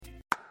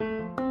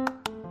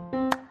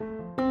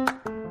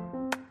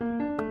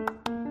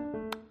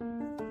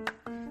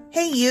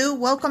Hey you,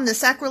 welcome to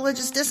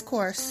Sacrilegious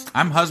Discourse.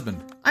 I'm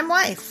husband. I'm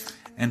wife.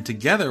 And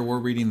together we're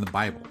reading the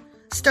Bible.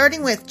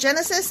 Starting with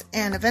Genesis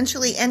and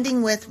eventually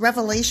ending with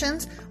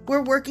Revelations,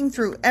 we're working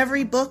through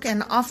every book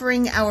and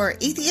offering our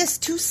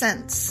atheist 2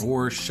 cents.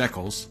 Or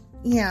shekels.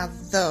 Yeah,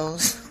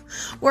 those.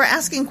 We're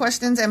asking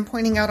questions and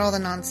pointing out all the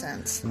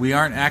nonsense. We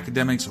aren't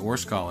academics or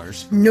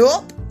scholars.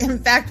 Nope. In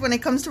fact, when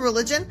it comes to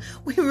religion,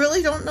 we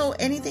really don't know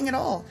anything at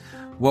all.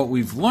 What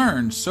we've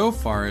learned so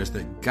far is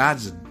that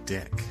God's a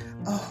dick.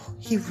 Oh,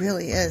 he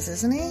really is,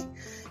 isn't he?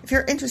 If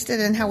you're interested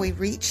in how we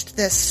reached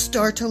this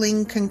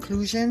startling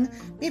conclusion,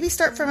 maybe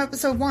start from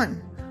episode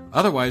 1.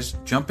 Otherwise,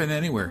 jump in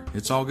anywhere.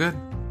 It's all good.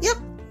 Yep.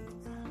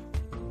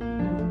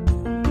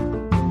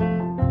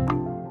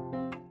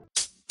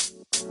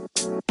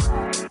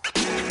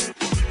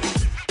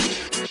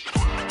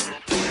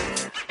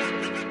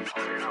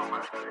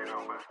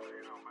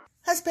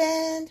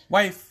 Husband.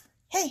 Wife.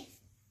 Hey.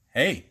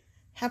 Hey.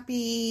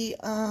 Happy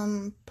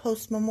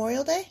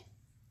post-Memorial Day?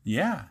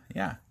 Yeah.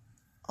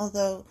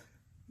 Although,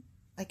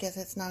 I guess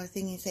it's not a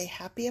thing you say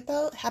happy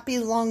about. Happy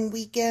long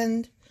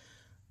weekend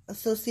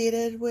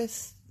associated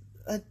with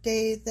a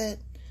day that...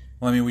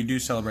 Well, I mean, we do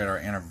celebrate our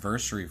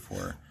anniversary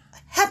for...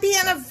 Happy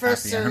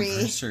anniversary! Happy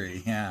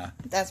anniversary, yeah.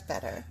 That's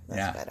better.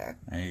 That's better.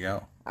 There you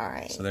go. All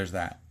right. So there's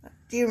that.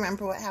 Do you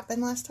remember what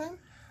happened last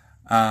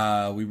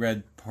time? We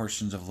read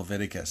portions of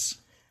Leviticus.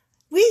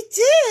 We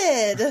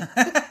did!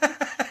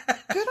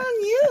 Good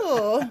on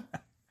you!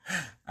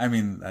 I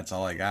mean, that's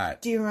all I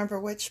got. Do you remember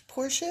which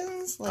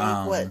portions?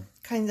 Like, what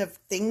kind of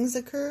things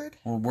occurred?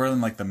 Well, we're in,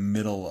 like, the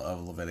middle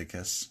of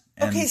Leviticus.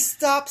 And... Okay,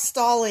 stop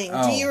stalling.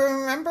 Oh. Do you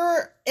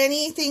remember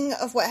anything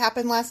of what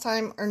happened last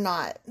time or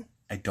not?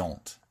 I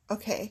don't.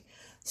 Okay.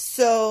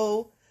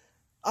 So,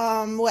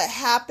 what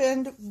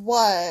happened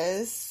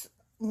was,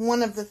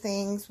 one of the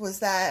things was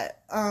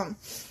that,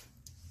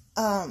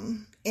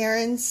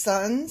 Aaron's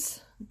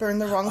sons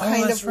burned the wrong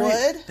kind of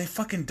wood. They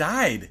fucking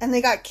died. And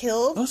they got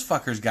killed. Those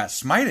fuckers got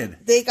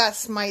smited. They got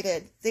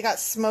smited. They got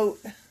smote.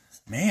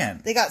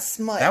 Man. They got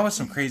smut. That was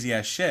some crazy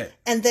ass shit.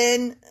 And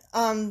then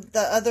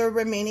the other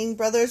remaining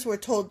brothers were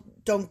told,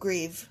 don't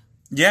grieve.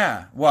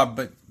 Yeah. Well,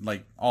 but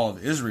like all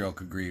of Israel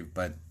could grieve,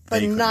 but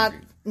they not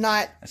grieve.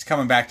 not It's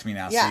coming back to me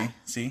now. Yeah.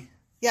 See?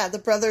 Yeah, the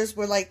brothers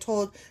were like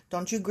told,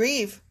 don't you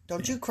grieve.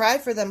 Don't you cry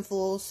for them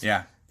fools.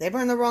 Yeah. They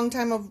burned the wrong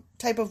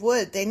type of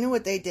wood. They knew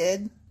what they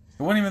did.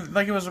 It wasn't even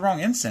like it was the wrong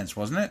incense,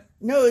 wasn't it?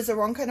 No, it was the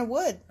wrong kind of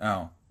wood.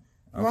 Oh.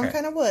 Okay. Wrong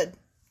kind of wood.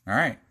 All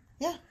right.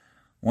 Yeah.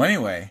 Well,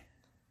 anyway,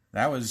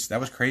 that was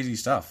crazy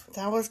stuff.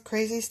 That was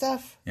crazy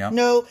stuff. Yeah.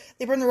 No,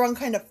 they burned the wrong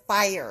kind of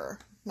fire,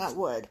 not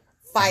wood.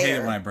 Fire. I hate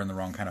it when I burn the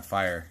wrong kind of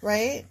fire.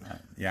 Right?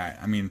 Yeah.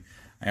 I mean,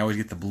 I always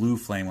get the blue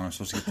flame when I'm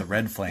supposed to get the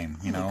red flame,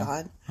 you know?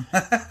 Oh, my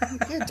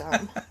God. You're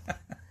dumb.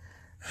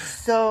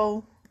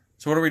 So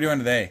what are we doing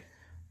today?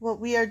 what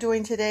we are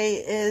doing today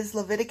is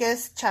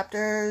Leviticus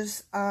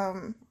chapters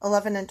 11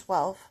 and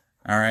 12.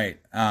 All right.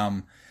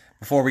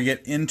 Before we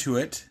get into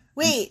it...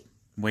 Wait.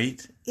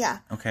 Yeah.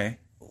 Okay.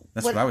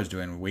 That's what I was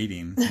doing,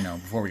 waiting,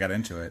 before we got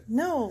into it.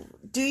 No.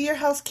 Do your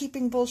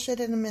housekeeping bullshit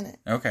in a minute.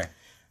 Okay.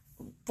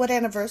 What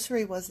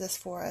anniversary was this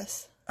for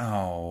us?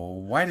 Oh,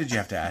 why did you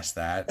have to ask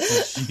that?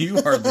 'Cause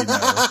you hardly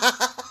know.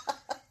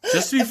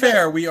 Just to be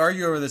fair, we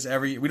argue over this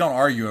we don't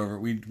argue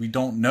over it. We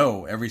don't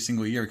know every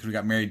single year because we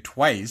got married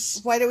twice.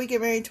 Why did we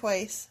get married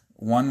twice?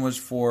 One was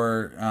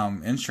for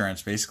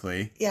insurance,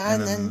 basically. Yeah,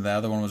 and then the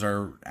other one was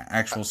our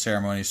actual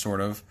ceremony,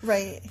 sort of.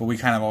 Right. But we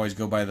kind of always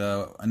go by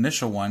the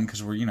initial one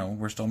because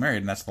we're still married,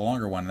 and that's the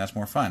longer one, and that's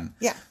more fun.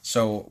 Yeah.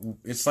 So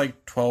it's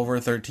like 12 or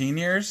 13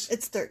 years.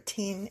 It's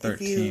 13.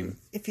 13.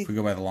 If we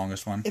go by the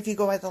longest one. If you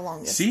go by the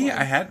longest. See, one.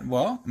 I had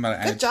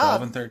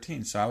 12 and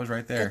 13, so I was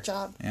right there. Good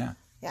job. Yeah.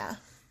 Yeah.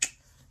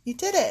 You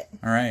did it.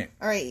 All right.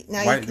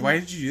 Now why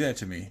did you do that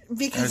to me?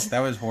 Because that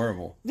was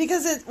horrible.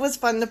 Because it was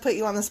fun to put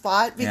you on the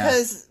spot.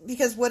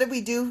 Because what did we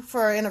do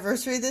for our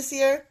anniversary this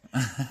year?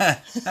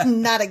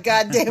 Not a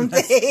goddamn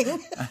thing.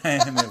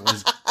 And it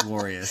was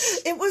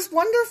glorious. It was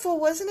wonderful,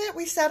 wasn't it?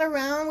 We sat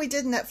around, we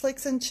did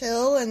Netflix and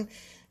chill and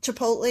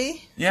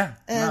Chipotle. Yeah.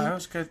 No, that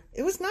was good.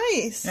 It was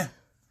nice. Yeah.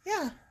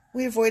 Yeah.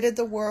 We avoided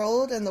the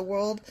world, and the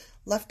world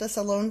left us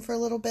alone for a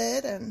little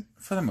bit. And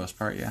for the most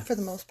part, yeah. For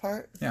the most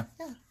part. Yeah.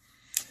 Yeah.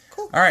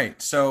 Cool. All right,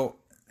 so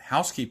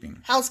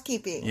housekeeping.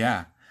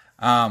 Yeah.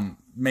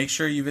 Make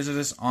sure you visit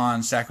us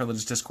on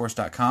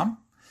sacrilegiousdiscourse.com.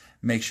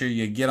 Make sure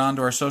you get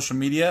onto our social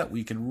media.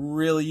 We could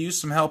really use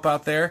some help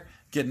out there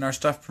getting our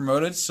stuff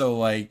promoted.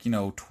 So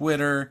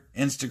Twitter,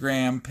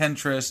 Instagram,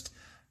 Pinterest,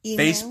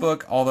 Email.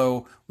 Facebook,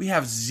 although we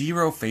have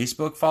 0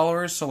 Facebook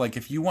followers. So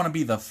if you want to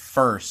be the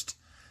first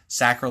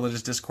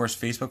Sacrilegious Discourse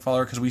Facebook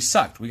follower, because we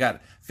sucked. We got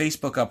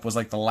Facebook up was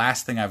the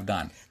last thing I've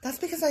done. That's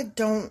because I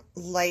don't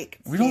like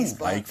We Facebook.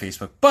 don't like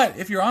Facebook. But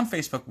if you're on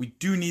Facebook, we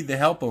do need the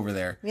help over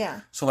there.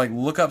 Yeah. So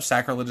look up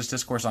Sacrilegious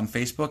Discourse on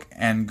Facebook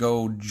and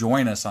go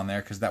join us on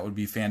there because that would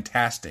be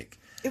fantastic.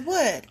 It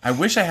would. I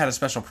wish I had a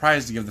special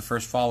prize to give the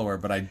first follower,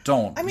 but I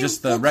don't. I mean,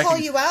 we'll call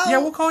you out. Yeah,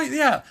 we'll call you.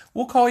 Yeah,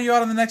 we'll call you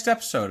out on the next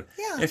episode.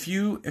 Yeah. If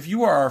you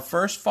are our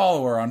first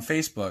follower on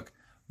Facebook,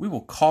 we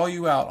will call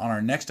you out on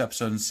our next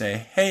episode and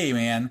say, hey,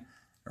 man,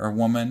 or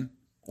woman,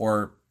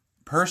 or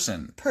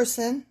person.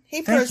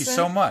 Hey, Thank you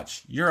so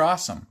much. You're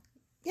awesome.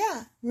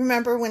 Yeah.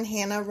 Remember when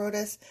Hannah wrote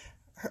us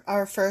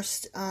our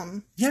first...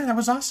 yeah, that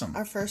was awesome.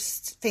 Our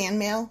first fan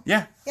mail?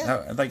 Yeah.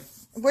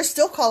 We're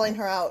still calling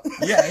her out.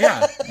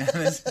 yeah.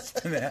 It's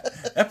been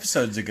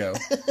episodes ago.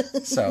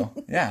 So,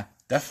 yeah,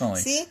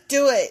 definitely. See?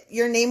 Do it.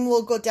 Your name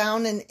will go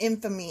down in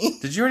infamy.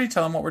 Did you already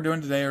tell them what we're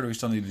doing today, or do we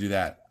still need to do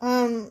that?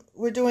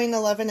 We're doing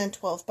 11 and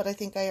 12, but I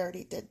think I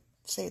already did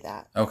say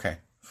that. Okay.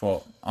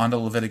 Well, on to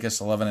Leviticus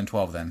 11 and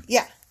 12 then.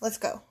 Yeah, let's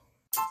go.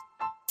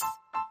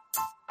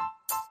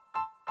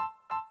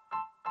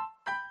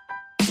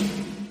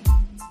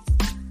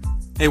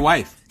 Hey,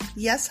 wife.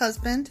 Yes,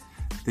 husband.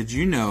 Did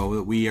you know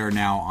that we are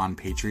now on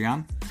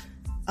Patreon?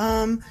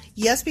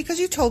 Yes, because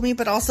you told me,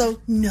 but also,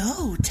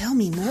 no, tell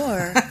me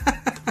more.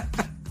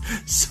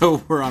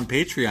 So we're on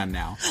Patreon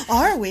now.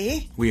 Are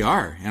we? We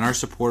are, and our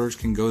supporters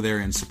can go there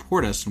and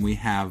support us, and we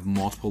have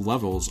multiple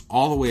levels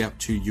all the way up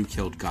to You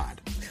Killed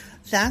God.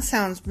 That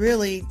sounds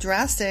really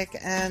drastic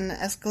and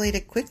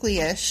escalated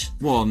quickly-ish.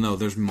 Well, no,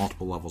 there's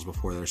multiple levels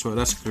before there, so it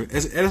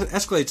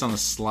escalates on a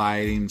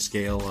sliding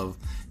scale of,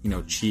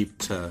 cheap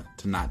to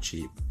not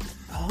cheap.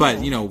 Oh. But,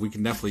 we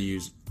can definitely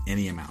use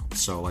any amount,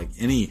 so,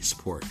 any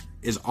support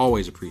is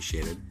always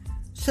appreciated.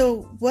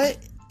 So, what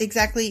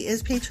exactly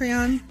is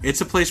Patreon?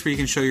 It's a place where you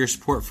can show your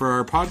support for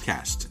our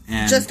podcast.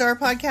 And just our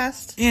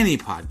podcast? Any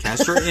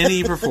podcast or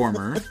any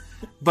performer.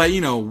 But,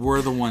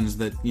 we're the ones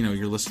that,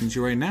 you're listening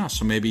to right now.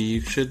 So maybe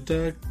you should,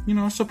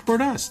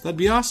 support us. That'd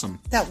be awesome.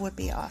 That would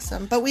be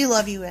awesome. But we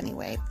love you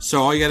anyway.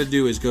 So all you got to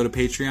do is go to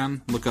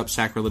Patreon, look up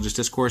Sacrilegious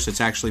Discourse.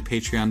 It's actually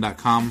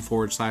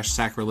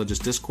patreon.com/sacrilegious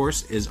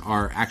discourse is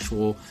our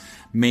actual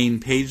main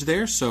page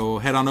there. So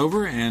head on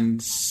over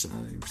and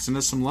send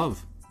us some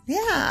love.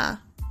 Yeah.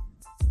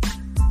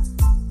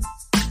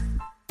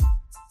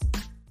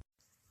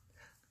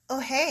 Oh,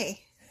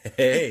 hey.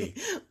 Hey.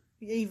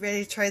 Are you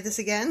ready to try this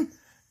again?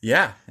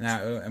 Yeah.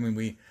 Now,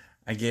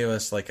 I gave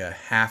us like a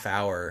half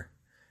hour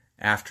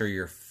after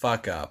your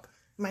fuck up.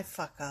 My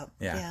fuck up.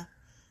 Yeah.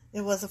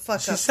 It was a fuck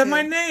up. She said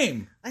my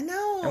name. I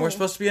know. And we're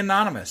supposed to be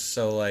anonymous.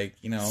 So,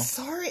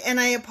 Sorry.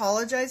 And I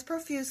apologize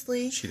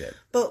profusely. She did.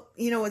 But,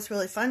 what's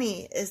really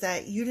funny is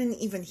that you didn't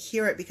even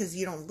hear it because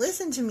you don't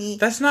listen to me.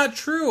 That's not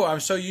true.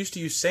 I'm so used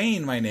to you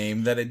saying my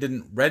name that it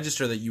didn't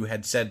register that you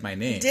had said my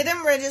name.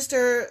 Didn't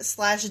register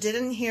 /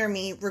 didn't hear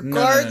me.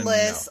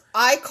 Regardless, No.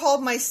 I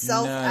called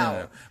myself out.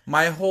 No.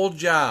 My whole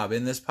job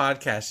in this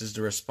podcast is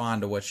to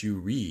respond to what you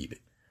read.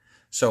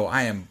 So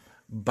I am,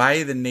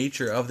 by the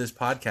nature of this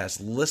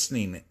podcast,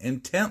 listening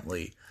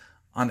intently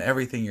on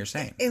everything you're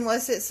saying.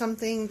 Unless it's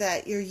something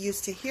that you're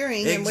used to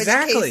hearing,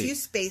 Exactly. in which case you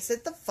space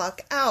it the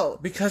fuck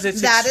out. Because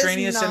it's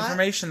extraneous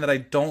information that I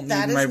don't need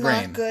in my brain.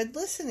 That is not good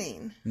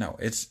listening. No,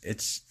 it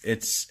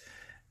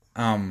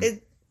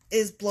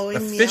is blowing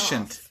me off.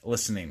 Efficient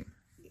listening.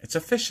 It's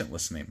efficient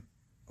listening.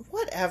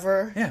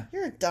 Whatever. Yeah.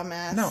 You're a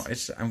dumbass. No,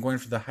 I'm going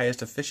for the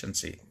highest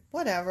efficiency.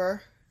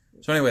 Whatever.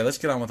 So anyway, let's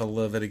get on with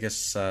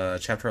Leviticus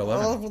chapter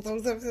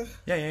 11.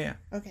 Yeah.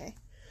 Okay.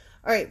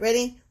 All right,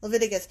 ready?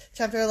 Leviticus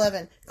chapter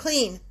 11.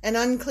 Clean and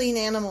unclean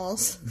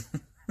animals.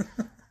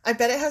 I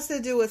bet it has to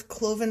do with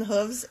cloven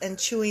hooves and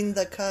chewing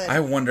the cud. I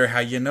wonder how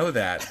you know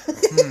that.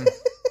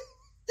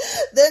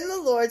 Then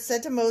the Lord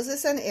said to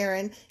Moses and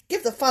Aaron,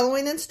 "Give the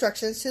following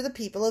instructions to the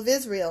people of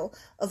Israel.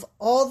 Of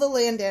all the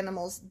land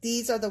animals,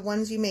 these are the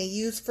ones you may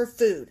use for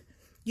food.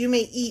 You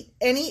may eat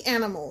any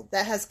animal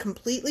that has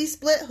completely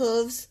split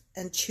hooves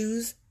and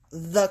chews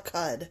the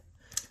cud."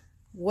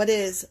 What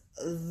is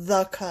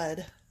the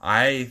cud?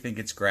 I think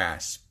it's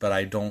grass, but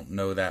I don't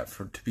know that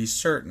to be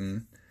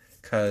certain,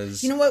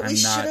 because you know what,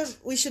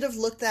 we should have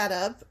looked that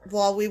up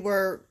while we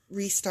were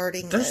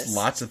restarting. There's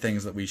lots of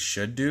things that we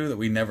should do that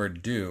we never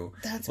do.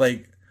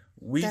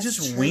 We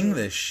just true. Wing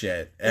this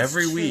shit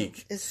every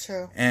week. It's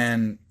true.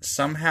 And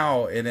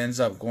somehow it ends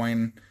up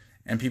going,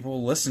 and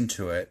people listen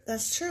to it.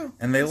 That's true.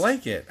 And they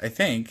like it, I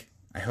think.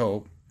 I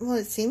hope. Well,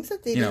 it seems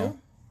that they do.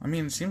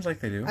 It seems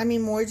like they do.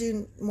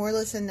 More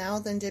listen now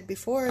than did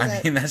before.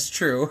 That's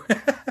true.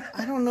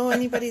 I don't know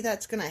anybody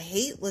that's going to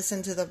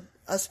listen to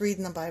us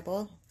reading the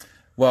Bible.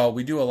 Well,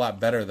 we do a lot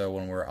better, though,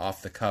 when we're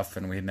off the cuff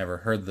and we had never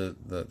heard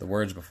the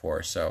words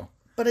before, so.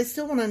 But I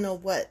still want to know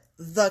what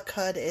the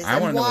cud is. I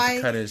want to know what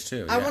the cud is,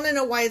 too. I want to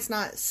know why it's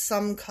not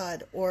some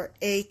cud or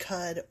a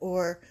cud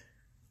or,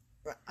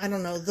 I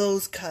don't know,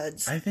 those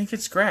cuds. I think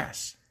it's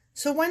grass.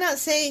 So why not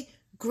say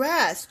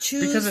grass?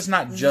 Because it's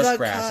not just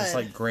grass. Cud. It's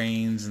like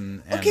grains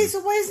and... Okay,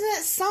 so why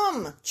isn't it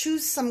some?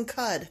 Choose some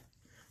cud.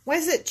 Why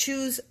is it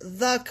choose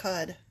the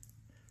cud?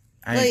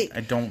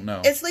 I don't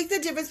know. It's like the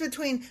difference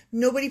between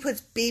nobody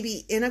puts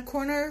baby in a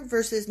corner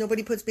versus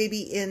nobody puts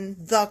baby in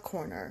the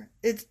corner.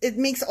 It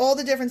makes all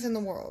the difference in the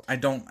world. I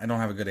don't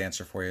have a good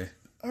answer for you.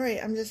 All right,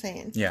 I'm just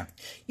saying. Yeah.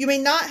 You may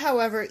not,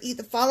 however, eat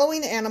the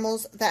following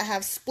animals that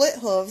have split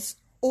hooves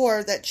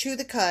or that chew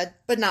the cud,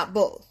 but not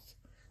both.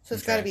 So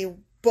it's got to be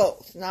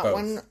both,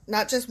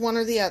 not just one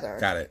or the other.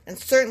 Got it. And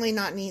certainly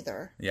not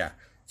neither. Yeah.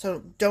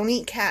 So don't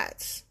eat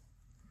cats.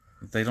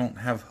 They don't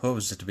have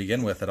hooves to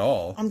begin with at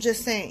all. I'm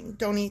just saying,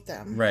 don't eat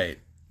them. Right.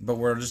 But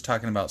we're just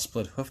talking about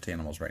split-hoofed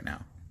animals right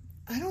now.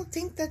 I don't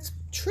think that's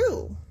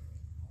true.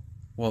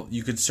 Well,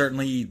 you could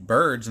certainly eat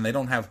birds, and they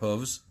don't have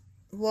hooves.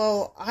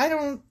 Well, I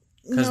don't know.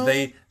 Because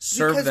they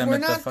serve them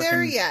at the fucking... We're not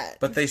there yet.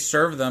 But they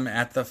serve them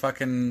at the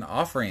fucking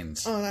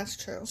offerings. Oh, that's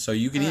true. So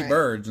you can eat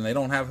birds, and they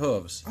don't have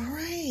hooves. All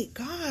right,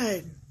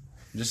 God.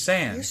 Just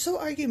saying. You're so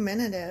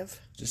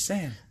argumentative. Just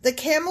saying. The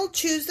camel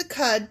chews the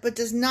cud, but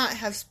does not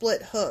have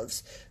split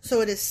hooves,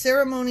 so it is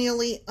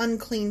ceremonially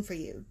unclean for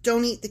you.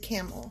 Don't eat the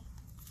camel.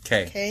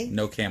 Okay.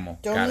 No camel.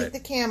 Don't eat the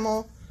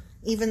camel,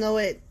 even though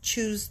it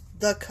chews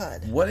the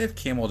cud. What if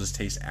camel just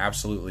tastes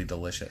absolutely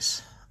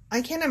delicious?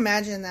 I can't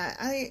imagine that.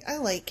 I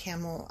like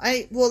camel.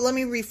 Well, let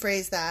me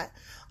rephrase that.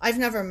 I've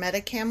never met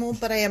a camel,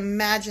 but I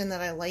imagine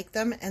that I like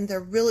them, and they're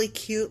really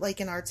cute, like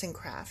in arts and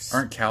crafts.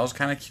 Aren't cows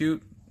kind of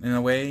cute in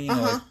a way? You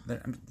know,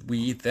 like, we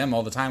eat them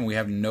all the time. We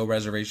have no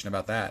reservation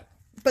about that.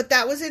 But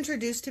that was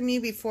introduced to me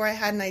before I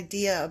had an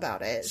idea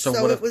about it. So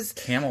what if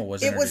camel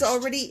was introduced? It was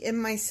already in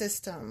my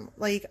system.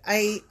 Like,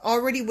 I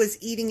already was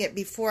eating it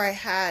before I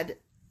had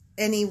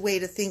any way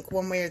to think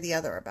one way or the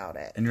other about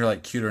it. And you're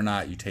like, cute or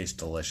not, you taste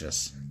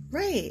delicious.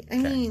 Right. I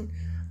mean,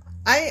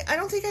 I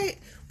don't think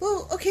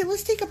well, okay,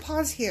 let's take a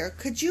pause here.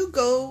 Could you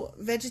go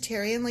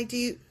vegetarian? Like,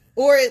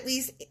 or at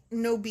least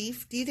no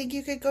beef? Do you think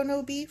you could go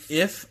no beef?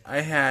 If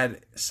I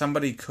had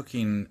somebody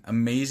cooking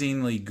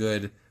amazingly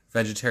good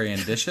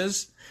vegetarian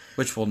dishes,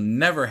 which will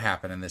never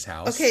happen in this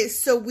house. Okay,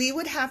 so we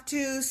would have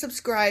to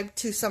subscribe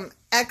to some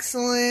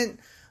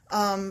excellent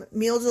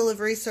meal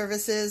delivery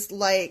services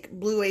like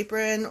Blue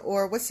Apron,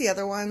 or what's the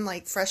other one?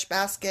 Like Fresh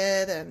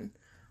Basket, and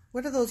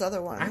what are those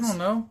other ones? I don't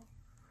know.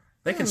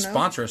 They can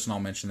sponsor us and I'll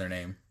mention their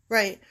name.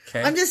 Right.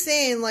 Okay. I'm just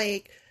saying,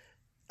 like,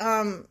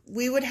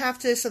 we would have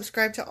to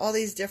subscribe to all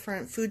these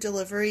different food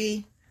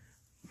delivery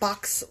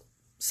box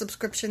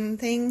subscription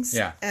things.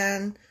 Yeah.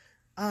 And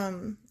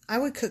I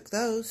would cook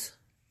those.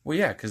 Well,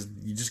 yeah, because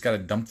you just got to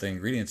dump the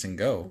ingredients and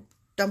go.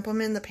 Dump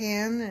them in the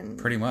pan and...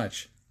 Pretty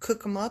much.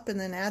 Cook them up and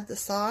then add the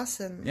sauce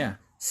and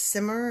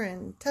simmer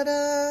and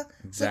ta-da!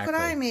 Exactly.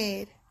 Look what I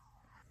made.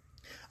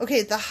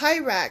 Okay, the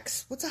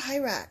Hyrax. What's a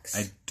Hyrax?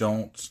 I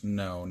don't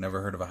know.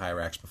 Never heard of a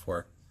Hyrax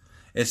before.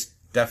 It's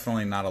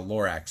definitely not a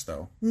Lorax,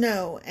 though.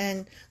 No,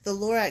 and the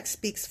Lorax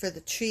speaks for the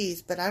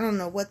trees, but I don't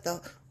know what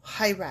the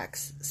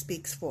Hyrax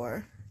speaks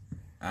for.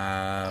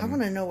 I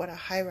want to know what a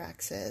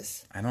Hyrax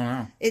is. I don't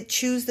know. It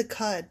chews the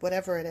cud,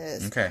 whatever it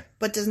is. Okay.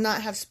 But does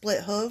not have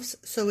split hooves,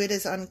 so it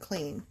is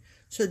unclean.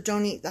 So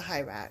don't eat the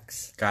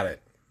Hyrax. Got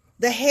it.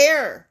 The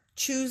hare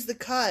chews the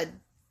cud,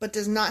 but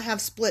does not have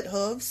split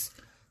hooves,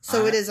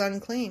 so it is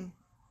unclean.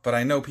 But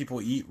I know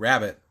people eat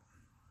rabbit.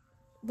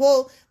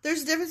 Well,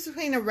 there's a difference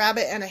between a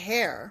rabbit and a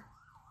hare.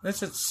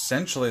 It's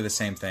essentially the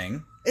same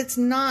thing. It's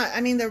not.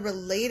 I mean, they're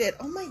related.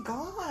 Oh my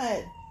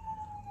God.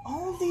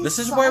 All of these This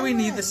is why we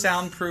need the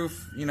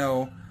soundproof,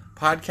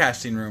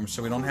 podcasting room,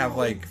 so we don't have,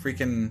 like,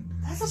 freaking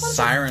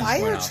sirens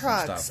going off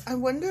and stuff. I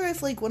wonder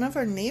if, like, one of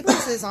our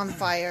neighbors is on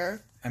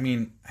fire. I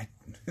mean,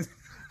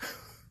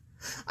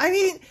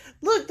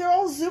 look, they're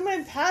all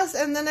zooming past,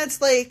 and then it's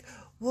like,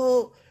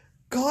 well,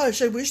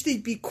 gosh, I wish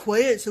they'd be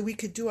quiet so we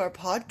could do our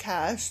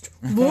podcast.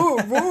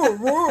 Roar, roar,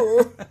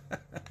 roar.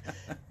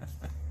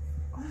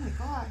 Oh my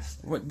gosh.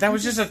 That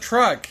was just a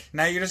truck.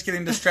 Now you're just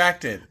getting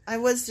distracted. I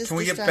was just Can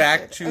we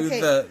distracted. get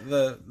back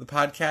to the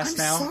podcast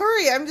now? I'm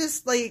sorry. I'm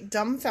just, like,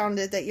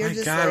 dumbfounded that you're My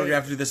just, God, we're going to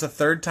have to do this a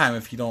third time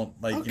if you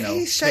don't,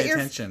 pay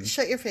attention.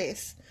 Shut your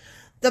face.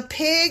 The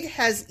pig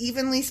has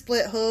evenly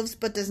split hooves,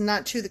 but does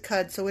not chew the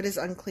cud, so it is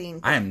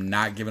unclean. I am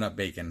not giving up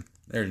bacon.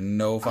 There's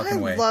no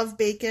fucking way. I love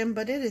bacon,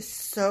 but it is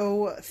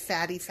so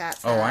fatty fat.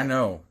 Oh, I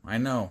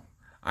know.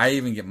 I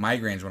even get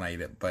migraines when I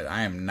eat it, but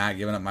I am not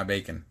giving up my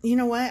bacon. You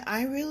know what?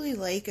 I really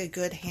like a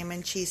good ham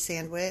and cheese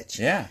sandwich.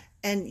 Yeah.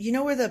 And you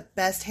know where the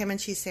best ham and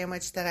cheese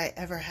sandwich that I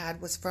ever had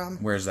was from?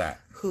 Where's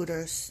that?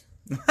 Hooters.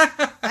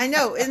 I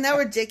know. Isn't that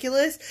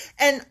ridiculous?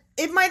 And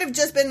it might have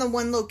just been the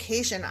one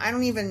location. I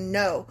don't even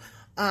know.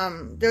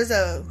 There's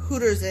a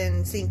Hooters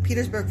in St.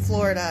 Petersburg,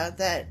 Florida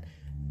that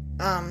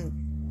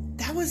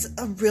was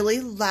a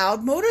really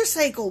loud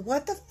motorcycle.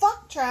 What the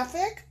fuck,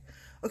 traffic?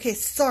 Okay,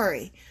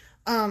 sorry.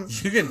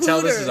 You can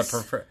tell this is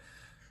a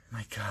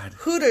my God.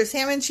 Hooters,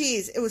 ham and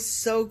cheese. It was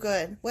so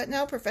good. What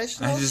now,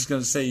 professional? I was just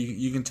going to say,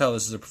 you can tell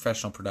this is a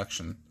professional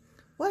production.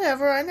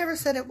 Whatever. I never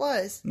said it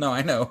was. No,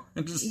 I know.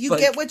 You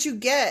get what you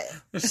get.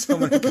 There's so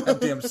many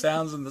goddamn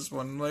sounds in this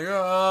one. I'm like,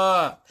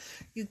 ah.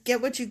 You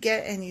get what you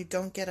get and you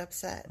don't get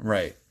upset.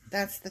 Right.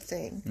 That's the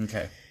thing.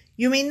 Okay.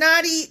 You may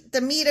not eat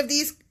the meat of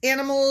these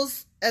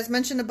animals, as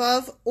mentioned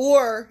above,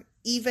 or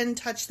even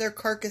touch their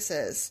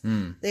carcasses.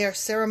 They are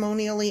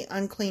ceremonially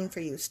unclean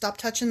for you. Stop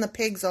touching the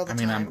pigs all the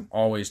time. I'm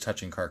always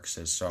touching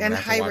carcasses. So I'm and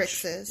gonna have to watch.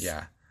 Hyraxes.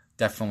 Yeah,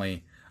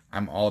 definitely.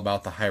 I'm all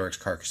about the Hyrax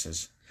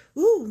carcasses.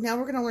 Ooh, now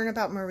we're going to learn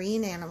about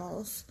marine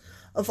animals.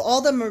 Of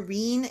all the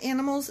marine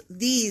animals,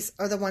 these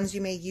are the ones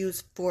you may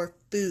use for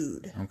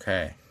food.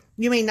 Okay.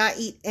 You may not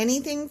eat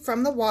anything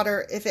from the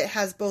water if it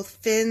has both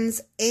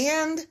fins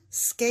and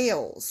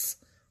scales.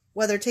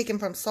 whether taken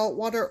from salt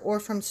water or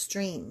from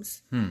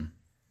streams.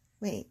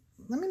 Wait,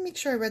 let me make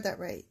sure I read that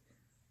right.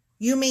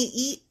 You may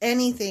eat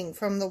anything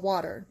from the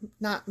water.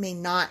 May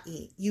not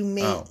eat. You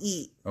may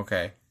eat.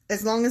 Okay.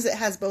 As long as it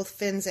has both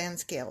fins and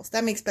scales.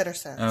 That makes better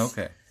sense. Oh,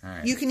 okay. All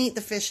right. You can eat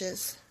the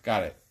fishes.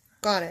 Got it.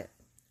 Got it.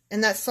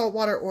 And that's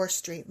saltwater or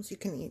streams. You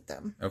can eat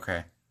them.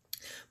 Okay.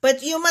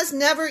 But you must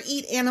never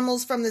eat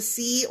animals from the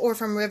sea or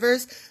from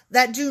rivers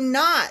that do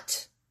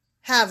not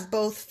have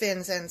both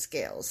fins and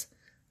scales.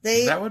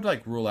 That would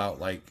like rule out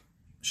like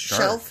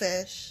shark.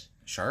 Shellfish.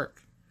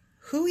 Shark.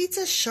 Who eats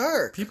a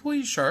shark? People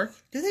eat shark.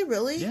 Do they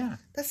really? Yeah.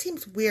 That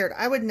seems weird.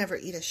 I would never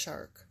eat a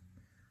shark.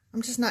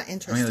 I'm just not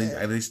interested. I mean,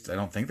 at least I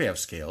don't think they have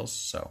scales,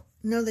 so.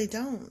 No, they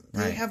don't.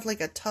 They Right. have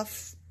like a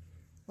tough,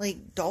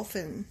 like,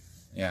 dolphin.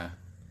 Yeah.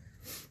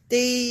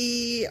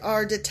 They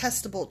are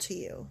detestable to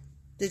you.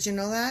 Did you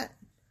know that?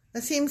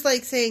 That seems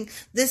like saying,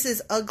 this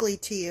is ugly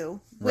to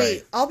you. Wait,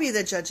 Right. I'll be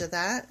the judge of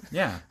that.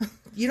 Yeah.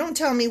 You don't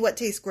tell me what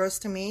tastes gross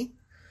to me.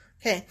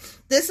 Okay.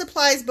 This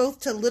applies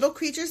both to little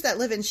creatures that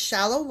live in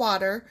shallow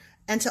water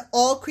and to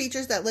all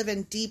creatures that live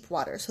in deep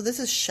water. So this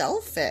is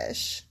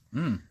shellfish.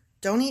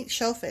 Don't eat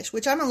shellfish,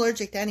 which I'm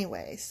allergic to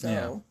anyway,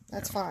 so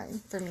that's fine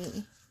for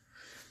me.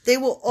 They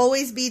will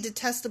always be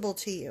detestable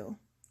to you.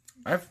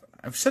 I've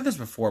said this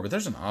before, but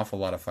there's an awful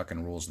lot of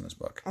fucking rules in this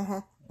book.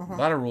 A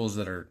lot of rules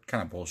that are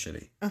kind of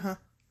bullshitty.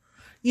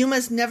 You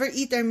must never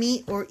eat their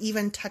meat or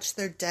even touch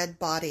their dead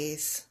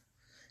bodies.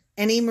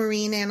 Any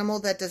marine animal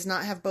that does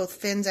not have both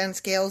fins and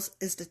scales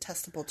is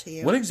detestable to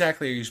you. What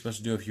exactly are you supposed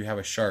to do if you have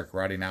a shark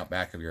rotting out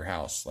back of your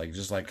house? Like,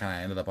 just like kind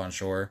of ended up on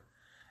shore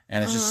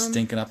and it's just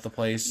stinking up the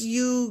place?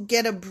 You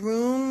get a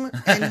broom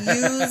and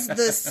use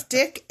the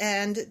stick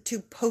end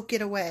to poke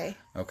it away.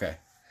 Okay.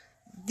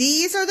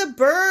 These are the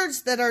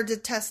birds that are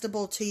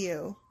detestable to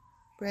you.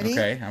 Ready?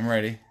 Okay, I'm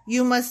ready.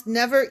 You must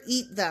never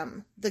eat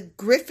them. The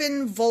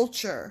griffin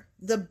vulture,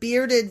 the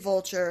bearded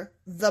vulture,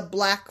 the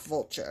black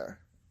vulture.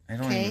 I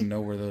don't even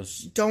know where those...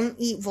 Don't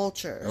eat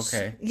vultures.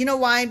 Okay. You know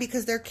why?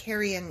 Because they're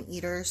carrion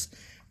eaters.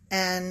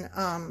 And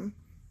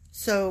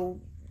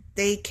so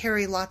they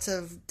carry lots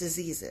of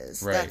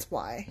diseases. Right. That's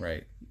why.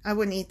 Right. I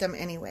wouldn't eat them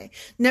anyway.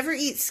 Never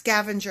eat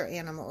scavenger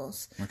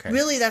animals. Okay.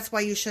 Really, that's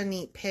why you shouldn't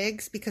eat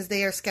pigs, because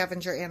they are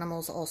scavenger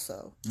animals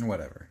also.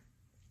 Whatever.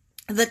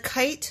 The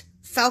kite,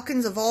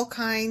 falcons of all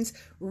kinds,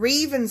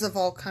 ravens of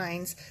all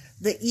kinds,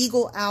 the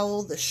eagle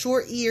owl, the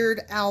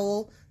short-eared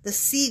owl, the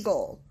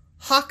seagull,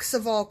 hawks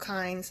of all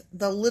kinds,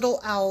 the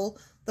little owl,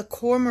 the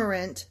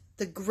cormorant,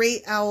 the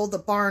great owl, the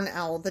barn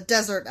owl, the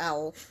desert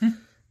owl,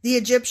 the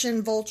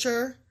Egyptian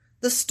vulture,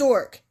 the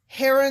stork,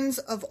 herons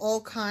of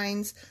all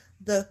kinds,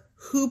 the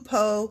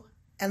hoopoe,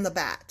 and the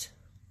bat.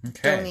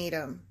 Okay. Don't eat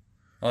them.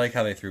 I like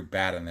how they threw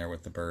bat in there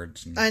with the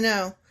birds. And... I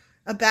know.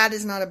 A bat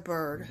is not a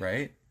bird.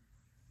 Right?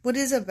 What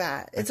is a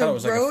bat? It's I thought a it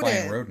was rodent. like a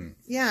flying rodent.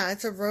 Yeah,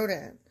 it's a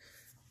rodent.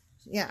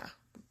 Yeah.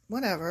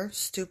 Whatever.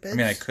 Stupid. I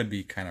mean, I could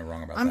be kind of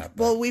wrong about that.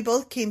 But Well, we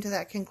both came to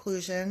that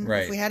conclusion.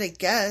 Right. If we had a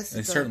guess.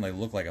 they certainly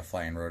look like a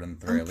flying rodent at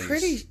the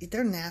very least.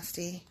 They're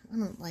nasty. I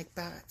don't like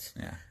bats.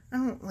 Yeah. I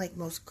don't like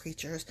most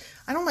creatures.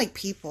 I don't like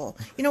people.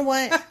 You know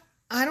what?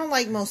 I don't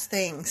like most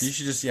things. You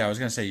should just, I was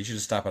going to say, you should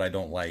just stop at I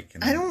don't like.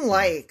 And I don't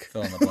like.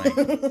 Fill in the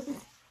blank.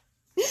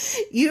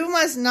 You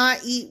must not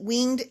eat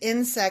winged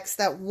insects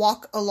that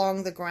walk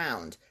along the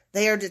ground.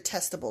 They are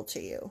detestable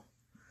to you.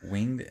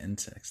 Winged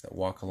insects that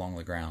walk along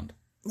the ground.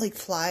 Like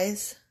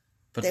flies.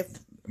 But,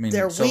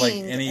 They're so like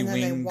winged any and then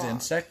they winged walk.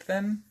 insect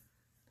then?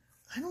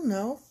 I don't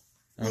know.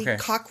 Like Okay.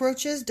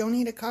 cockroaches, don't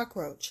eat a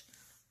cockroach.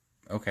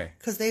 Okay.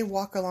 Because they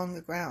walk along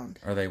the ground.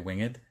 Are they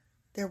winged?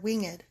 They're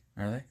winged.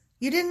 Are they?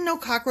 You didn't know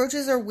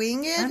cockroaches are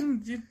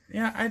winged?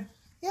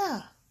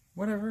 Yeah.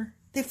 Whatever.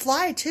 They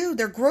fly too.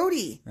 They're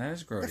grody. That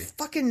is They're grody.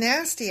 fucking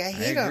nasty. I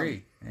hate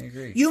them. I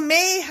agree. You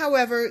may,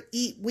 however,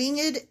 eat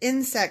winged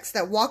insects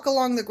that walk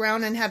along the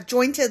ground and have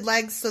jointed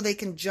legs so they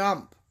can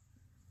jump.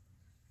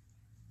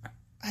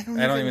 I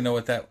don't even know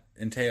what that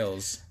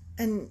entails.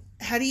 And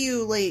how do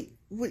you, like,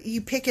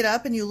 you pick it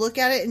up and you look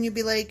at it and you'd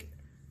be like,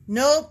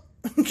 nope,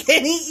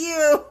 can't eat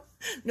you.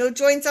 No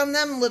joints on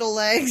them little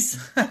legs.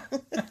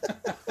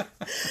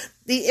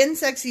 The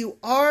insects you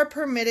are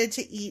permitted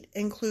to eat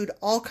include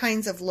all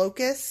kinds of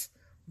locusts,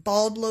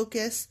 bald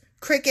locusts,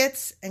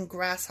 crickets, and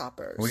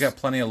grasshoppers. We got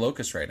plenty of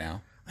locusts right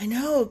now. I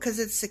know, because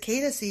it's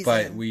cicada season.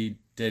 But we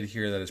did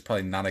hear that it's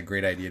probably not a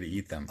great idea to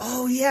eat them.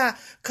 Oh, yeah,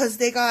 because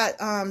they got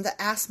the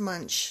ass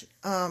munch,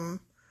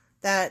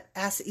 that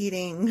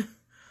ass-eating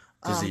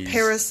Disease.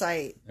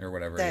 Parasite. Or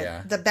whatever,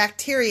 The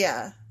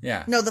bacteria.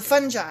 Yeah. No, the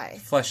fungi.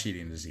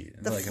 Flesh-eating disease.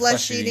 The like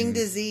flesh-eating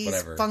disease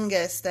whatever.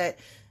 fungus that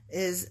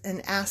is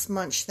an ass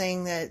munch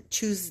thing that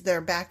chews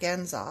their back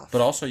ends off.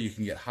 But also you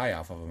can get high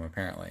off of them,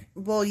 apparently.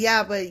 Well,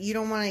 yeah, but you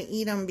don't want to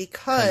eat them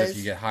Because because... if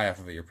you get high off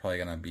of it, you're probably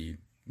going to be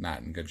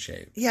not in good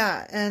shape.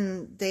 Yeah,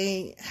 and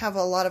they have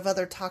a lot of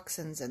other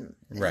toxins in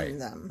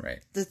them.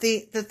 Right. The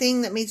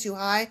thing that makes you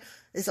high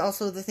is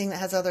also the thing that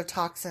has other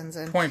toxins.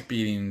 And Point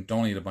being,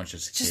 don't eat a bunch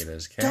of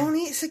cicadas, okay? don't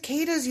eat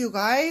cicadas, you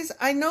guys.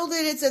 I know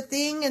that it's a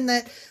thing and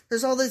that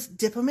there's all this,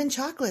 dip them in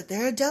chocolate.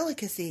 They're a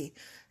delicacy.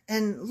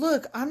 And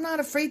look, I'm not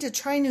afraid to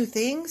try new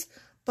things,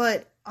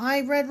 but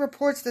I read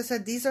reports that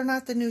said these are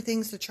not the new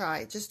things to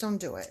try. Just don't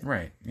do it.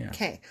 Right, yeah.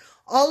 Okay.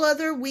 All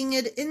other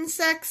winged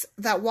insects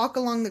that walk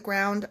along the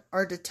ground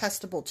are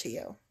detestable to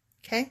you.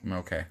 Okay?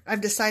 Okay.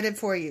 I've decided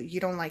for you. You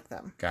don't like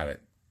them. Got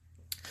it.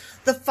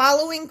 The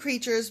following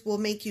creatures will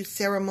make you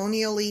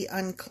ceremonially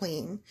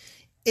unclean.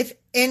 If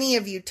any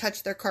of you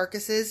touch their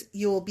carcasses,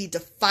 you will be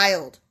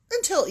defiled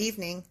until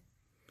evening.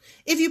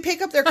 If you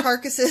pick up their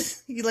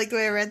carcasses, you like the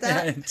way I read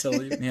that?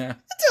 Yeah,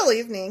 until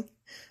evening.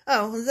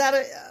 Oh, is that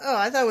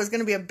I thought it was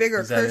going to be a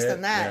bigger curse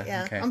than that.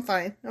 Yeah, okay. I'm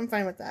fine. I'm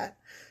fine with that.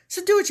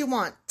 So do what you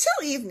want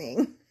till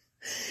evening.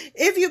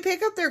 If you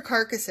pick up their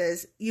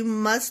carcasses, you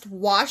must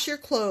wash your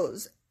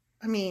clothes.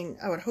 I mean,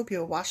 I would hope you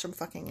would wash them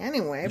fucking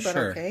anyway, but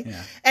sure, okay.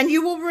 Yeah. And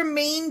you will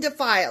remain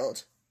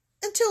defiled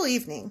until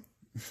evening.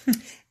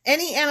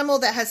 Any animal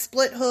that has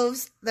split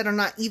hooves that are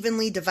not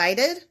evenly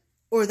divided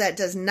or that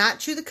does not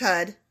chew the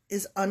cud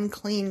is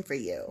unclean for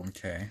you.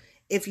 Okay.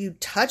 If you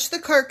touch the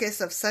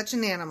carcass of such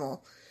an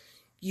animal,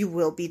 you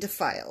will be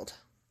defiled.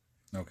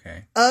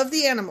 Okay. Of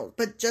the animals,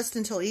 but just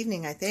until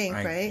evening, I think,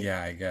 right?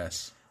 Yeah, I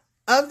guess.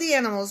 Of the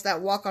animals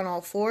that walk on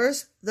all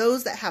fours,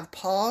 those that have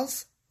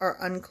paws are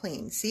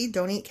unclean. See,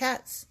 don't eat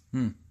cats.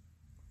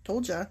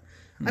 Told ya.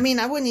 I mean,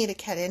 I wouldn't eat a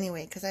cat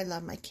anyway because I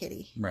love my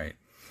kitty. Right.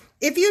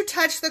 If you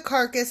touch the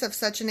carcass of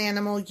such an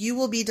animal, you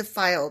will be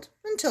defiled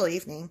until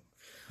evening.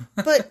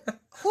 But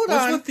hold on.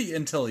 What's with the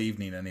until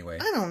evening anyway?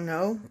 I don't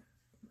know.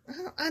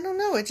 I don't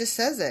know. It just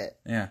says it.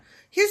 Yeah.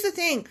 Here's the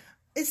thing.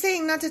 It's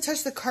saying not to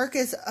touch the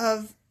carcass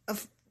of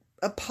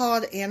a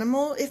pawed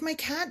animal. If my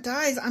cat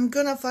dies, I'm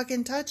going to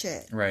fucking touch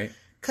it. Right.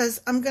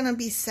 Because I'm going to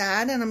be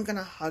sad and I'm going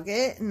to hug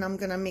it and I'm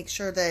going to make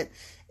sure that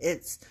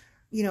it's,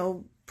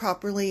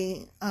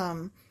 properly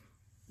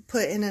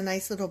put in a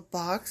nice little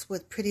box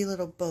with pretty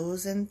little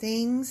bows and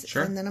things.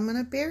 Sure. And then I'm going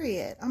to bury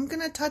it. I'm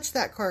going to touch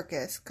that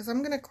carcass because I'm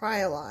going to cry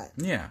a lot.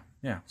 Yeah,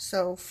 yeah.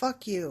 So,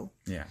 fuck you.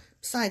 Yeah.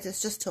 Besides,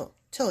 it's just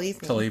till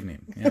evening. Till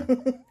evening, yeah.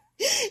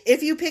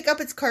 If you pick up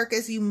its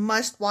carcass, you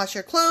must wash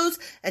your clothes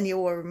and you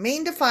will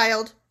remain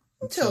defiled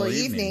until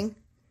evening.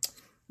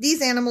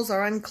 These animals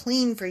are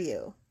unclean for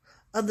you.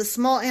 Of the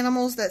small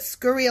animals that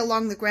scurry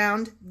along the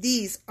ground,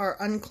 these are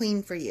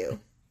unclean for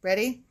you.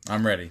 Ready?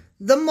 I'm ready.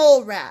 The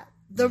mole rat,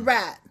 the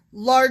rat,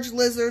 large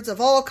lizards of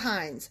all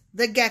kinds,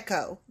 the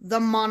gecko, the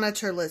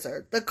monitor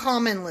lizard, the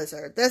common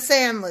lizard, the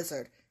sand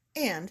lizard,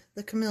 and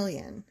the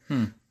chameleon.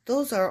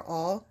 Those are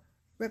all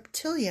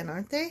reptilian,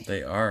 aren't they?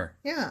 They are.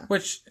 Yeah.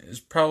 Which is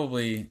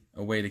probably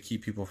a way to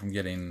keep people from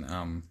getting,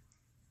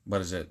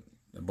 what is it,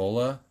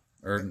 Ebola?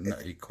 Or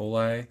E.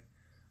 coli?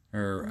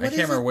 Or I can't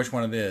remember which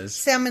one it is.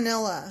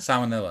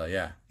 Salmonella,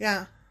 yeah.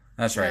 Yeah.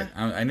 That's right.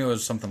 I knew it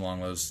was something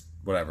along those,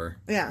 whatever.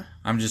 Yeah.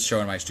 I'm just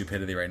showing my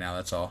stupidity right now,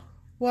 that's all.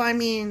 Well, I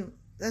mean,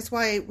 that's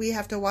why we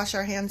have to wash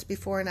our hands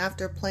before and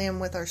after playing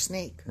with our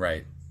snake.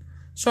 Right.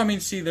 So, I mean,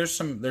 see, there's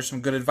some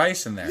good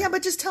advice in there. Yeah,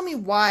 but just tell me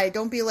why.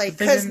 Don't be like,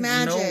 because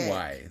magic. They didn't know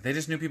why. They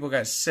just knew people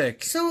got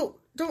sick. So,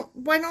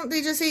 why don't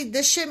they just say,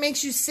 this shit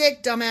makes you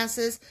sick,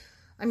 dumbasses?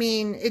 I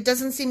mean, it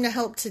doesn't seem to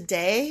help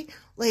today.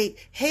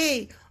 Like,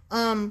 hey,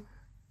 don't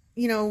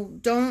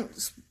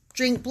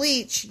drink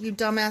bleach, you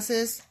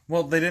dumbasses.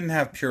 Well, they didn't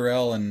have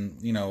Purell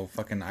and,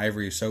 fucking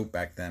Ivory soap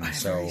back then.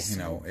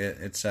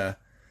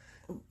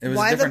 It was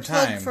Why a different the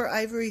plug time. for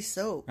Ivory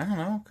soap? I don't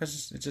know,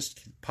 because it just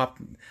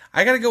popped.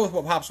 I got to go with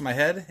what pops in my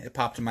head. It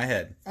popped in my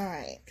head. All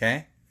right.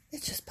 Okay?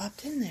 It just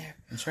popped in there.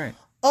 That's right.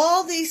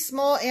 All these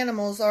small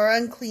animals are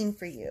unclean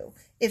for you.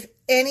 If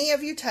any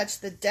of you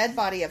touch the dead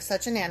body of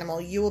such an animal,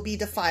 you will be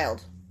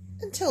defiled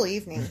until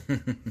evening.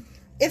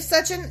 If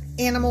such an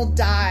animal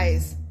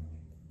dies,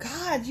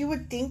 God, you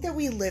would think that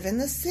we live in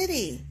the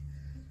city.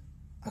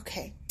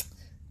 Okay.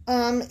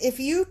 If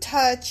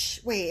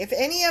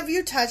any of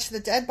you touch the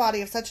dead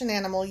body of such an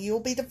animal, you will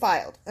be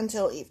defiled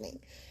until evening.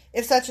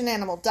 If such an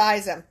animal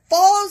dies and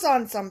falls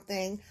on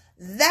something,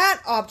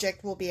 that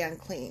object will be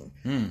unclean.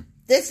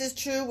 This is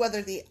true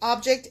whether the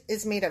object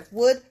is made of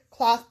wood,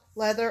 cloth,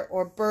 leather,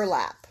 or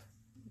burlap.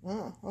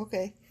 Oh,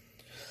 okay.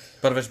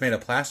 But if it's made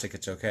of plastic,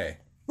 it's okay.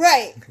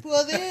 Right.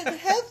 Well, they didn't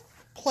have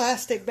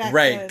plastic back then.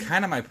 Right.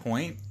 Kind of my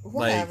point.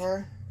 Whatever.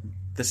 Like,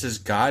 this is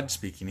God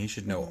speaking. He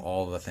should know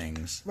all the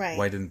things. Right.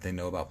 Why didn't they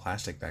know about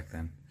plastic back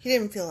then? He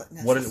didn't feel it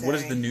necessary. What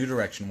is the new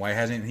direction? Why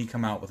hasn't he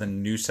come out with a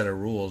new set of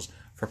rules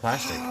for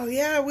plastic? Oh,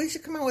 yeah. We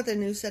should come out with a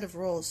new set of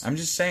rules. I'm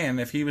just saying,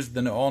 if he was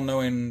the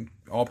all-knowing,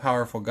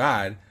 all-powerful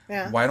God,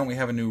 why don't we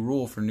have a new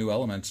rule for new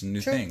elements and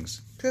new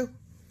things? True.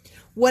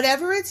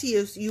 Whatever its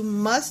use, you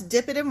must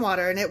dip it in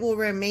water and it will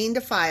remain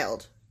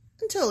defiled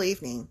until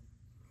evening.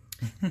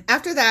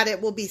 After that,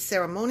 it will be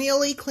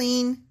ceremonially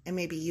clean and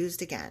may be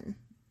used again.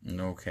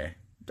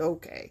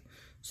 Okay.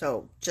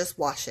 So just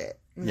wash it.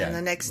 And then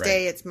the next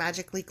day, it's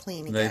magically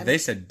clean again. They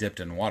said dipped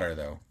in water,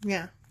 though.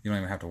 Yeah. You don't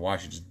even have to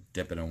wash it, just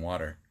dip it in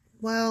water.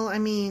 Well, I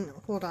mean,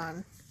 hold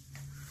on.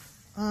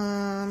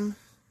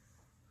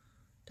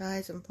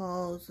 Dies and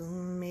falls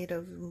made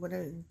of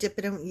whatever. Dip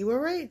it in. You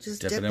were right.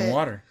 Just dip it in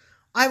water.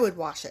 I would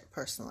wash it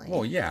personally.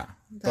 Well, yeah.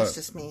 That's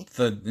just me.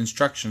 The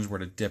instructions were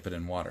to dip it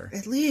in water.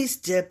 At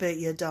least dip it,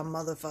 you dumb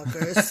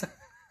motherfuckers.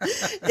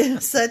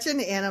 If such an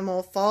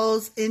animal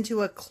falls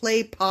into a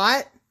clay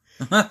pot,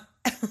 I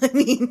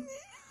mean,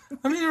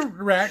 a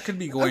rat could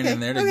be going in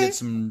there to get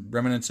some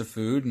remnants of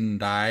food and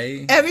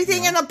die.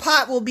 Everything in a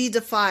pot will be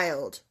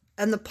defiled,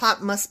 and the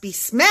pot must be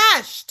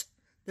smashed.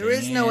 There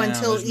is no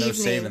until evening. No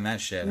saving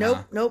that shit.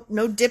 Nope, nope,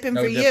 no dipping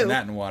for you. No dipping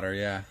that in water,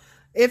 yeah.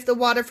 If the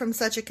water from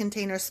such a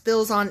container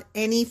spills on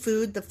any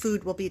food, the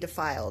food will be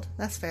defiled.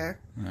 That's fair.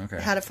 Okay.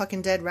 It had a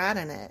fucking dead rat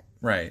in it.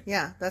 Right.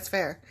 Yeah, that's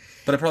fair.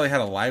 But it probably had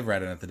a live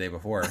rat in it the day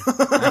before.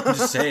 I'm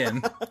just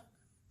saying.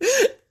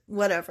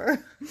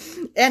 Whatever.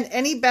 And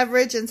any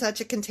beverage in such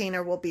a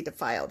container will be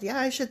defiled. Yeah,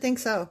 I should think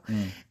so.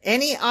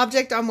 Any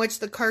object on which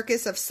the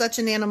carcass of such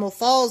an animal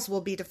falls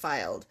will be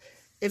defiled.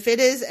 If it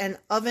is an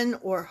oven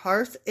or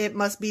hearth, it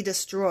must be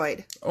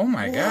destroyed. Oh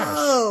my gosh.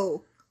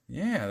 Whoa.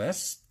 Yeah,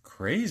 that's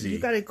crazy. You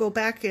got to go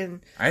back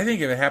and... I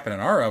think if it happened in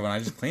our oven, I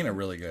just clean it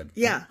really good.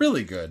 Yeah.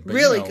 Really good. But,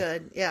 really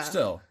good, yeah.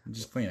 Still,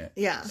 just clean it.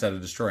 Yeah. Instead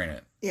of destroying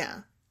it. Yeah.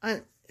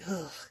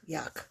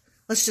 Yuck.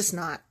 Let's just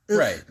not. Ugh.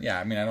 Right. Yeah,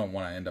 I mean, I don't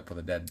want to end up with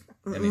a dead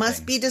anything.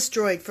 Must be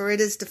destroyed, for it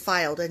is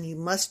defiled, and you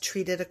must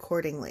treat it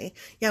accordingly.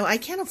 Yeah, I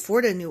can't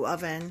afford a new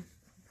oven.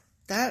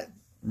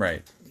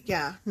 Right.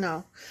 Yeah,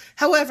 no.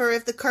 However,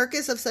 if the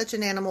carcass of such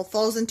an animal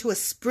falls into a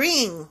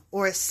spring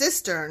or a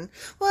cistern,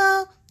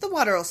 well, the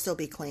water will still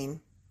be clean.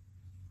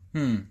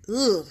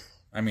 Ugh.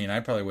 I mean, I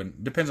probably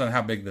wouldn't. Depends on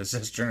how big the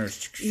cistern or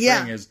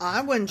spring is.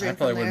 I wouldn't drink. I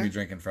probably wouldn't be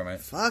drinking from it.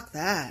 Fuck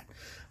that.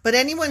 But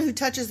anyone who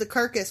touches the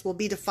carcass will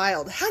be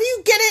defiled. How do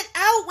you get it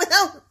out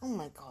without? Oh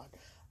my god,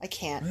 I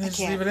can't. Well, just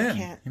leave it in.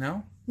 You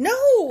know.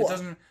 No. It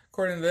doesn't.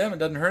 According to them, it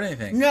doesn't hurt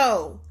anything.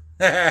 No.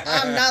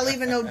 I'm not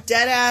leaving no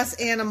dead ass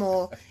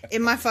animal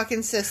in my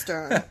fucking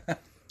cistern.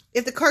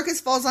 If the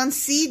carcass falls on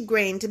seed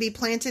grain to be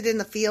planted in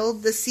the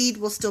field, the seed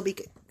will still be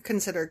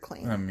considered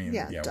clean. I mean,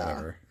 yeah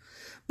whatever.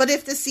 But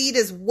if the seed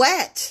is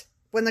wet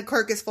when the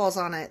carcass falls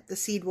on it, the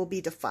seed will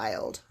be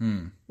defiled.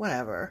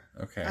 Whatever.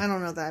 Okay. I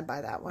don't know that I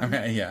buy that one. I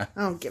mean, yeah.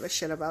 I don't give a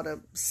shit about a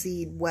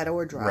seed, wet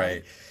or dry.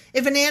 Right.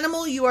 If an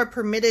animal you are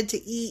permitted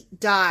to eat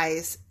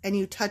dies and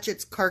you touch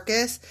its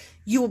carcass,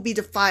 you will be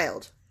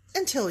defiled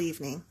until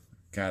evening.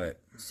 Got it.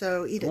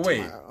 So eat it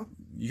tomorrow.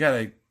 You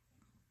gotta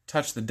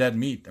touch the dead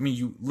meat. I mean,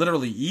 you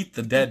literally eat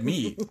the dead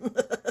meat.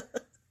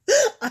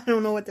 I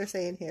don't know what they're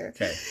saying here.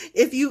 Okay.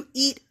 If you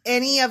eat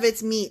any of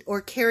its meat or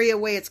carry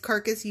away its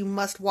carcass, you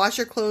must wash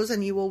your clothes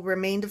and you will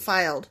remain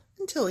defiled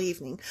until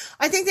evening.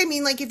 I think they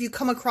mean like if you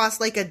come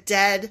across like a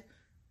dead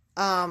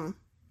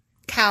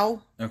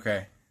cow.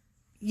 Okay.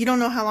 You don't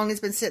know how long it's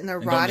been sitting there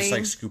rotting. Don't just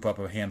like scoop up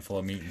a handful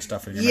of meat and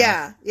stuff in your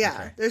mouth. Yeah.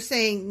 Okay. They're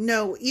saying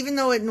no, even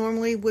though it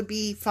normally would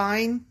be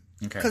fine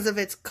because of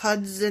its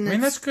cuds and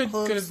that's good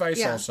hooves. good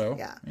advice also.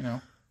 Yeah. You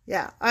know.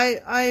 Yeah,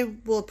 I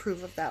will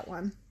approve of that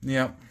one.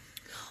 Yep.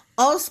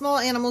 All small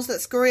animals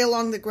that scurry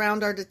along the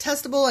ground are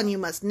detestable, and you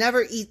must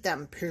never eat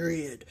them,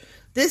 period.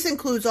 This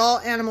includes all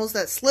animals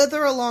that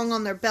slither along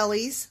on their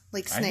bellies,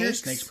 like snakes. I hear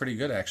snake's pretty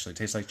good, actually.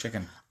 Tastes like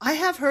chicken. I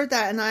have heard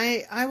that, and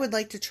I would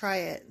like to try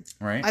it.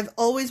 Right. I've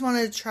always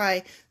wanted to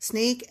try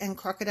snake and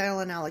crocodile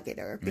and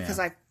alligator, because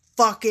I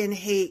fucking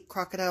hate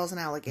crocodiles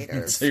and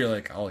alligators. So you're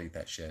like, I'll eat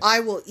that shit.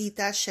 I will eat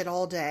that shit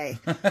all day.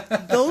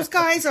 Those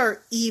guys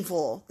are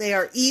evil. They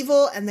are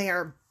evil, and they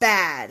are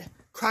bad.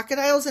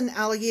 Crocodiles and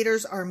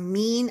alligators are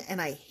mean,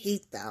 and I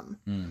hate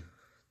them.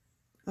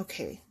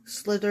 Okay,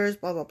 slithers,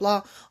 blah, blah,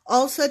 blah.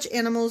 All such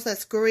animals that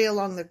scurry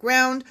along the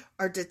ground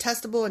are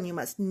detestable, and you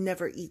must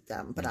never eat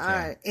them. But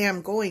I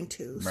am going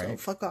to, so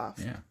fuck off.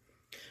 Yeah.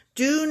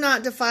 Do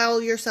not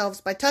defile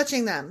yourselves by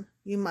touching them.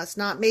 You must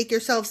not make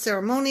yourselves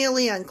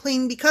ceremonially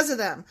unclean because of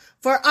them.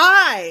 For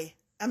I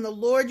am the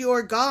Lord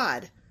your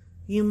God.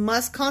 You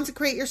must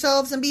consecrate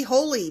yourselves and be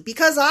holy,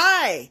 because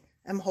I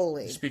am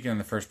holy. Speaking in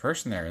the first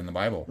person there in the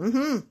Bible.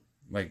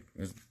 Like,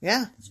 it's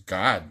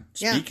God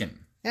speaking.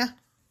 Yeah.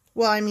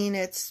 Well, I mean,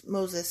 it's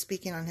Moses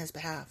speaking on his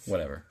behalf.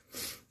 Whatever.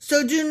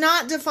 So do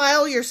not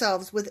defile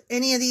yourselves with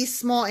any of these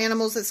small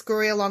animals that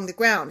scurry along the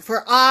ground.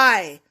 For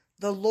I,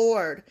 the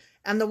Lord,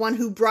 am the one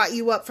who brought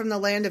you up from the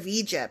land of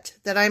Egypt,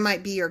 that I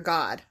might be your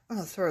God.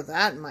 Oh, throw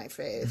that in my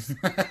face.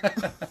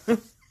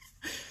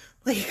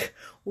 Like,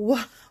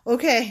 what?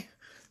 Okay.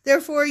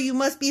 Therefore, you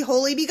must be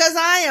holy because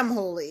I am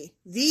holy.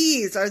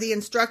 These are the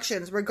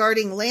instructions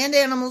regarding land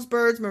animals,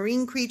 birds,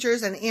 marine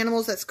creatures, and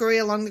animals that scurry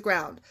along the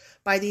ground.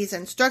 By these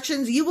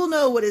instructions, you will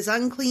know what is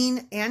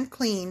unclean and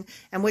clean,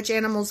 and which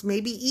animals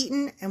may be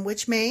eaten and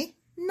which may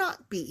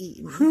not be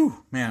eaten.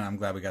 Whew. Man, I'm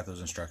glad we got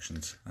those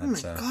instructions.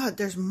 That's, oh my God,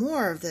 there's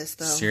more of this,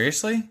 though.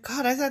 Seriously?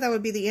 God, I thought that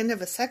would be the end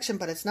of a section,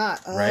 but it's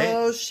not. Right?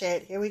 Oh,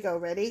 shit. Here we go.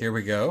 Ready? Here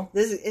we go.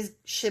 This is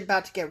shit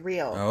about to get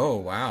real. Oh,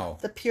 wow.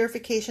 The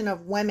purification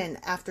of women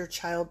after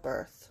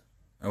childbirth.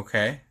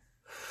 Okay.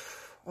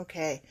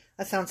 Okay.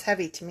 That sounds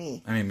heavy to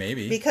me. I mean,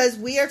 maybe. Because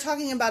we are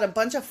talking about a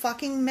bunch of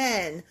fucking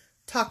men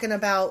talking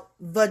about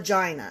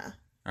vagina.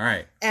 All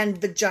right. And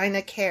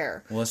vagina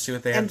care. Well, let's see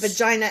what they have and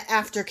vagina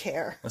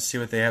aftercare. Let's see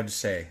what they have to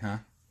say, huh?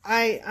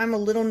 I'm a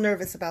little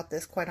nervous about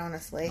this, quite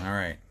honestly. All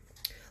right.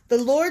 The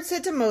Lord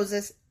said to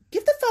Moses,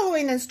 "Give the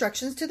following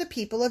instructions to the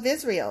people of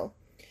Israel.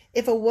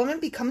 If a woman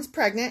becomes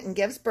pregnant and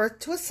gives birth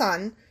to a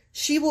son,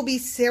 she will be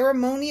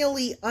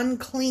ceremonially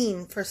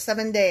unclean for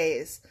 7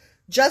 days,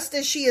 just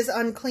as she is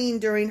unclean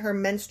during her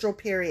menstrual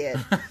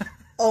period."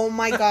 Oh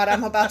my God,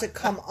 I'm about to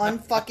come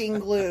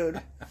unfucking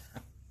glued.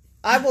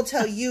 I will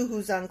tell you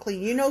who's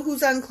unclean. You know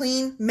who's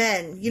unclean?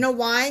 Men. You know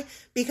why?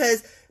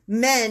 Because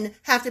men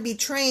have to be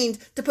trained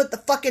to put the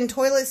fucking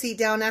toilet seat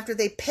down after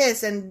they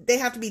piss, and they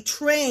have to be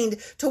trained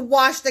to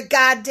wash the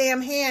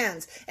goddamn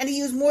hands and to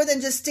use more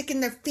than just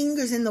sticking their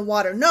fingers in the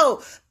water.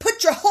 No,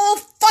 put your whole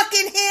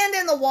fucking hand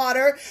in the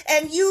water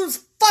and use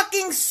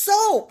fucking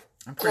soap.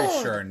 I'm pretty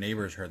sure our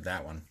neighbors heard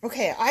that one.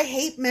 Okay, I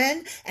hate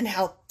men, and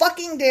how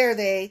fucking dare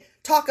they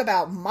talk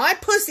about my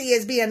pussy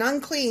as being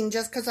unclean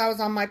just because I was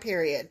on my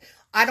period.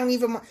 I don't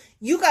even want...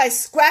 You guys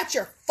scratch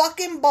your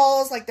fucking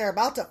balls like they're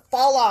about to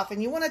fall off,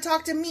 and you want to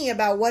talk to me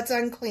about what's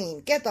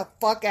unclean. Get the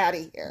fuck out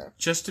of here.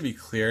 Just to be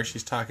clear,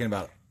 she's talking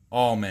about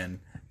all men,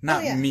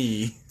 not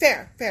me.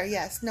 Fair,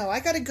 yes. No, I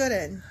got a good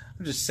one.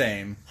 I'm just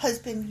saying.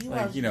 Husband, you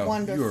are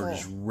wonderful. You were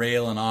just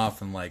railing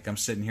off, and I'm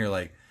sitting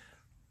here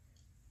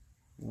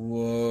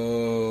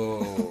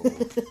whoa.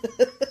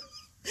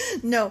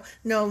 No,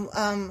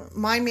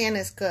 my man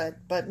is good,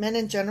 but men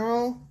in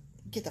general...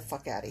 Get the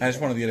fuck out of here. I just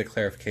wanted to get a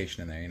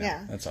clarification in there,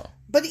 Yeah. That's all.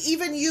 But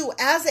even you,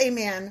 as a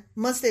man,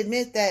 must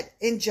admit that,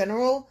 in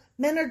general,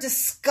 men are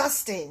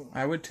disgusting.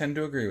 I would tend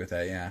to agree with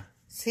that, yeah.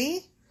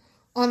 See?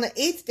 On the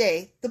 8th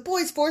day, the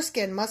boy's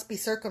foreskin must be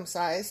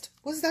circumcised.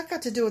 What's that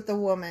got to do with the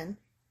woman?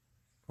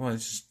 Well,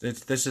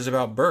 this is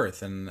about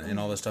birth and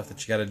all the stuff that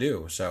you got to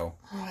do, so...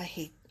 Oh, I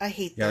hate this.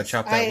 You got to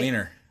chop that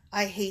wiener.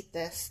 I hate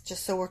this,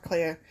 just so we're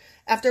clear.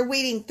 After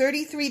waiting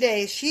 33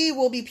 days, she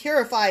will be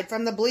purified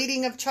from the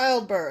bleeding of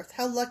childbirth.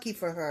 How lucky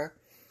for her.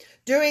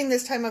 During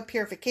this time of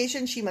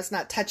purification, she must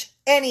not touch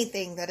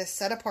anything that is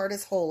set apart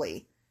as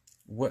holy.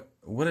 What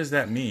does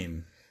that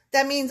mean?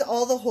 That means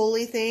all the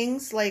holy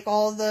things, like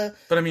all the,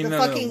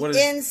 fucking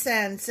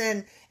incense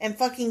and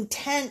fucking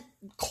tent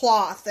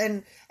cloth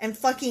and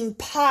fucking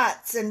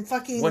pots and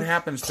fucking... What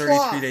happens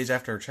 33 days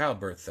after her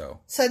childbirth, though?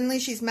 Suddenly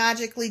she's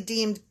magically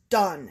deemed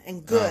done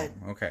and good.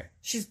 Oh, okay.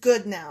 She's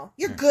good now.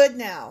 You're good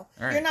now.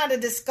 Right. You're not a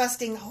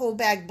disgusting whole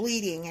bag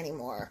bleeding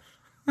anymore.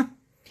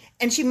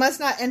 And she must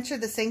not enter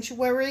the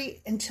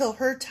sanctuary until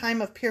her time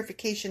of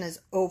purification is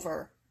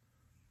over.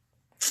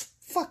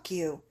 Fuck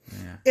you.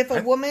 Yeah. If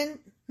a woman...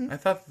 I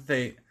thought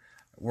that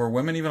were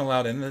women even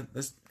allowed in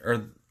this,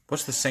 or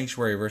what's the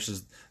sanctuary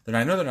versus...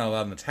 I know they're not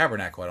allowed in the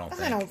tabernacle, I don't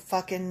think. I don't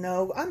fucking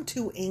know. I'm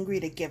too angry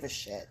to give a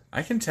shit.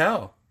 I can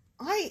tell.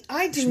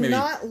 I do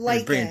not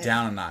like it. Bring it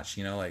down a notch,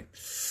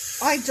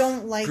 I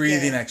don't like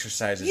breathing it.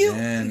 exercises.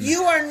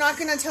 You are not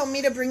going to tell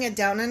me to bring it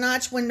down a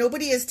notch when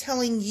nobody is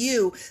telling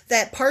you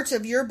that parts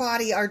of your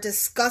body are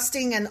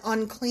disgusting and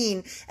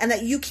unclean and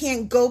that you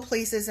can't go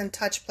places and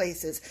touch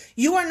places.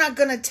 You are not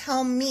going to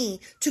tell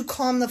me to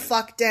calm the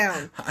fuck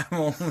down.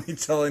 I'm only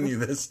telling you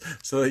this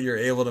so that you're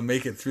able to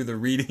make it through the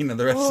reading of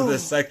the rest of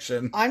this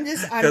section.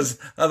 Because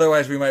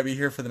otherwise we might be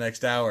here for the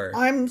next hour.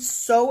 I'm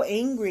so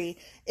angry.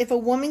 If a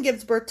woman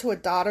gives birth to a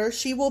daughter,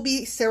 she will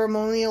be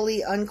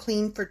ceremonially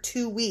unclean for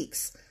 2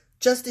 weeks,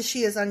 just as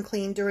she is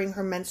unclean during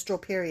her menstrual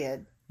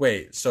period.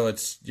 Wait, so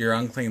you're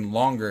unclean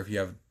longer if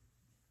you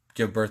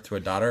give birth to a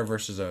daughter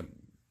versus a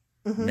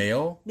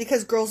male?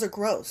 Because girls are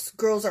gross.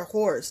 Girls are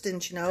whores,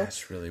 didn't you know?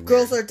 That's really weird.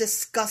 Girls are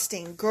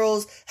disgusting.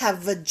 Girls have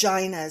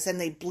vaginas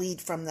and they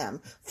bleed from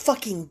them.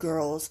 Fucking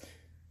girls.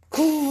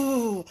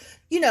 Ooh,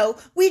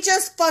 we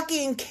just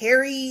fucking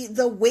carry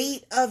the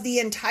weight of the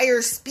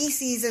entire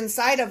species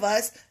inside of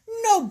us.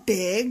 No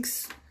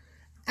bigs.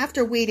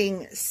 After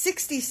waiting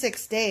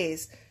 66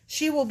 days,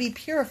 she will be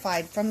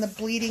purified from the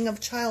bleeding of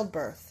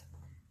childbirth.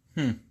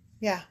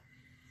 Yeah.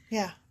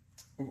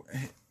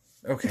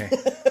 Okay.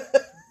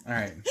 All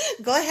right.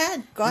 Go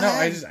ahead.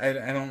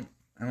 I don't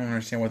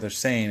understand what they're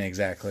saying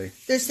exactly.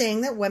 They're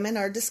saying that women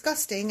are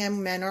disgusting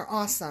and men are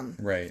awesome.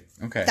 Right.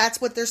 Okay. That's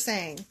what they're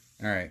saying.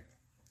 All right.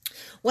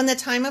 When the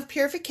time of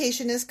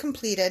purification is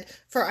completed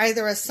for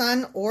either a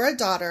son or a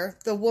daughter,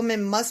 the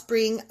woman must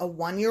bring a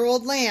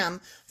 1-year-old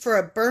lamb for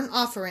a burnt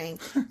offering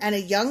and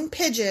a young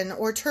pigeon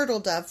or turtle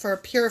dove for a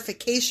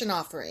purification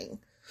offering.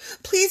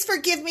 Please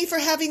forgive me for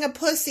having a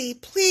pussy.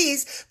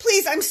 Please,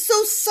 I'm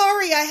so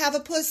sorry I have a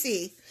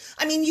pussy.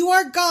 I mean, you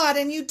are God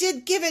and you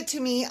did give it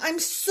to me. I'm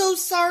so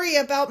sorry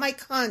about my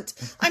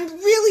cunt. I'm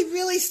really,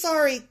 really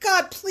sorry.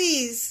 God,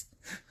 please.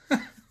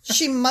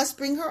 She must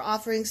bring her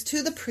offerings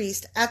to the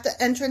priest at the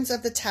entrance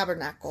of the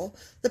tabernacle.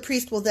 The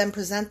priest will then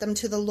present them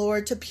to the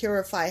Lord to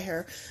purify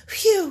her.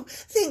 Phew!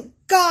 Thank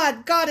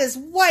God! God has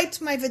wiped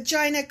my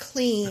vagina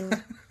clean.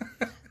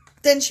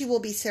 Then she will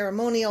be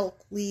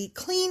ceremonially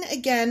clean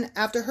again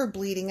after her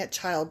bleeding at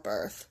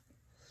childbirth.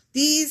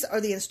 These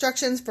are the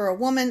instructions for a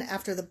woman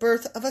after the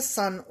birth of a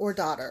son or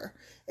daughter.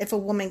 If a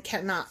woman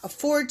cannot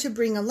afford to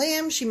bring a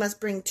lamb, she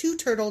must bring 2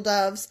 turtle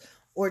doves,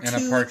 and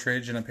a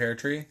partridge and a pear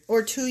tree?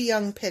 Or 2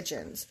 young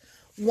pigeons.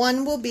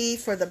 One will be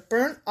for the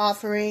burnt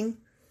offering,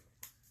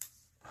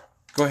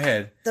 Go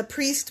ahead. The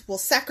priest will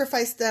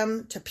sacrifice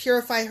them to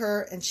purify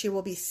her, and she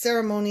will be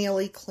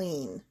ceremonially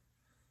clean.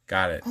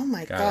 Got it. Oh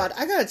my God.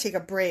 I got to take a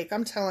break,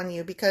 I'm telling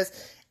you, because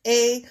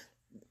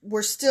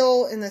we're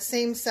still in the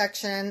same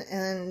section,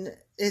 and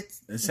it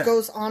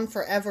goes on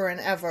forever and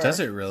ever. Does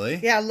it really?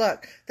 Yeah,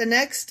 look. The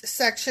next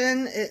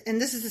section, and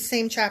this is the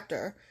same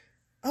chapter.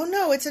 Oh,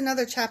 no, it's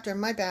another chapter.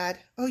 My bad.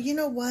 Oh, you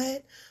know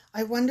what?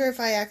 I wonder if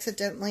I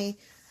accidentally...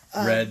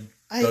 read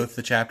both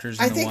the chapters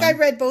in I think I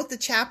read both the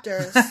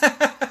chapters.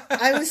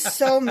 I was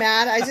so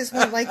mad. I just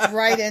went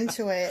right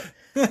into it.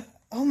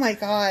 Oh, my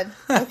God.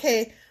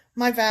 Okay.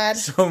 My bad.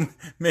 So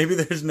maybe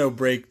there's no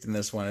break in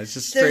this one. It's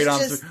just straight on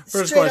through.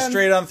 We're just going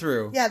straight on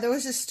through. Yeah, there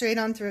was just straight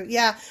on through.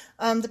 Yeah.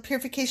 The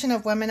purification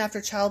of women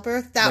after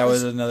childbirth. That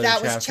was another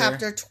chapter? That was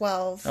chapter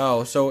 12.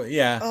 Oh, so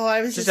yeah. Oh,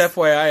 I was just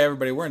FYI,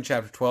 everybody, we're in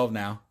chapter 12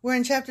 now. We're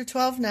in chapter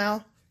 12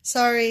 now.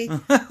 Sorry.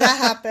 That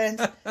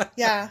happened.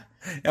 Yeah.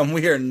 And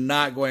we are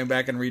not going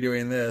back and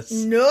redoing this.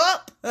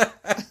 Nope.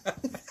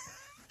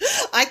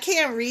 I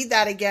can't read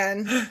that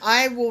again.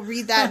 I will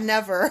read that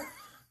never.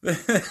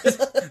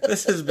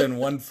 This has been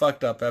one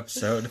fucked up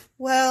episode.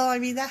 Well, I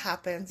mean, that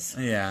happens.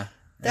 Yeah,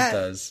 it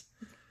does.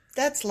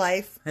 That's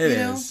life. It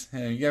is.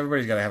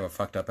 Everybody's got to have a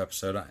fucked up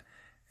episode.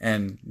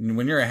 And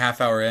when you're a half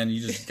hour in, you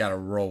just got to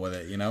roll with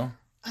it, you know?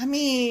 I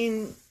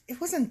mean,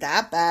 it wasn't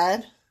that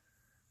bad.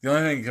 The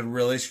only thing that could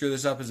really screw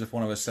this up is if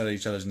one of us said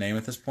each other's name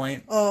at this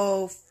point.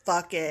 Oh,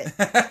 fuck it.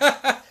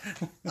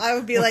 I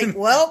would be like,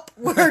 well,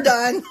 we're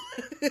done.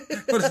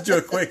 We'll just do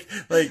a quick,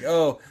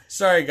 oh,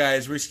 sorry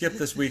guys, we skipped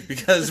this week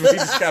because we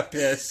just got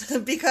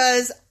pissed.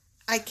 Because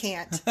I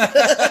can't.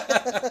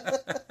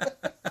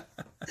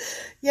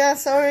 Yeah,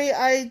 sorry,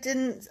 I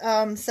didn't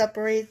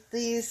separate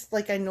these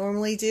like I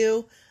normally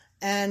do.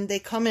 And they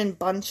come in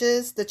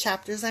bunches, the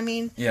chapters, I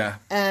mean. Yeah.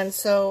 And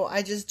so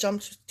I just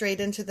jumped straight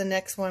into the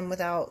next one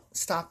without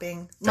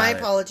stopping. My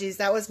apologies,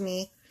 that was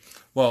me.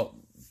 Well,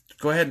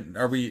 go ahead.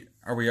 Are we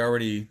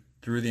already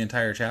through the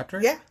entire chapter?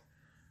 Yeah.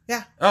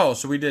 Yeah. Oh,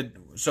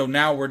 so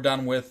now we're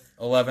done with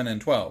 11 and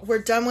 12. We're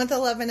done with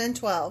 11 and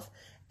 12.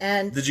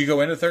 And did you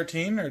go into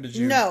 13 or did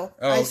you? No,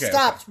 I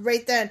stopped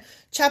right then.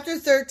 Chapter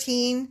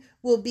 13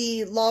 will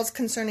be laws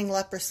concerning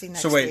leprosy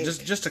next week. So wait,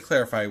 just to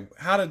clarify,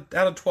 how did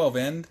 12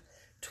 end?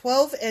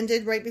 12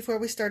 ended right before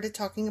we started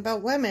talking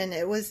about women.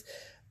 It was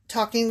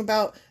talking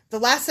about, the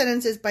last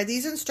sentence is, by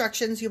these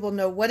instructions you will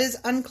know what is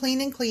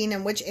unclean and clean,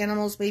 and which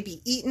animals may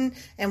be eaten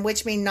and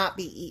which may not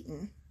be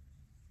eaten.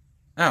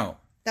 Oh.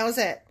 That was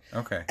it.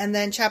 Okay. And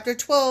then chapter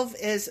 12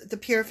 is the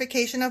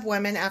purification of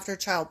women after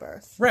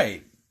childbirth.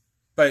 Right.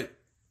 But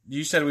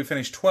you said we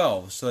finished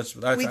 12, so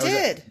we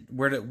did.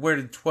 Where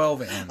did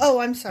 12 end? Oh,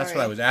 I'm sorry. That's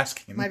what I was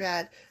asking. My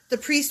bad. The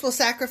priest will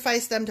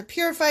sacrifice them to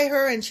purify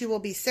her, and she will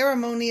be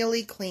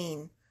ceremonially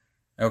clean.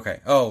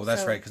 Okay. Oh,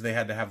 that's right, because they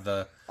had to have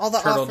all the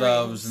turtle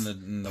doves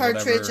and the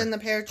partridge and the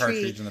pear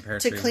tree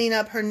to clean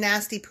up her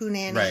nasty poo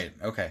nanny. Right.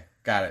 Okay.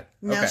 Got it.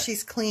 Now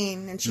she's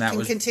clean, and she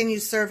can continue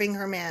serving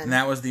her man. And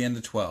that was the end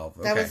of 12.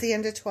 Okay. That was the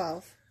end of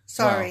 12.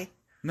 Sorry. Wow.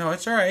 No,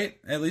 it's all right.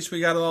 At least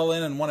we got it all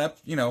in one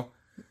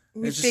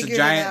it's just a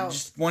giant,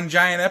 just one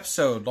giant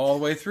episode all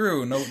the way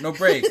through. No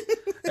break.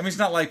 I mean, it's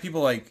not like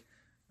people I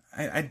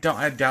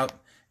doubt.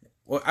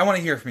 Well, I want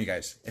to hear from you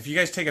guys. If you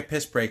guys take a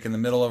piss break in the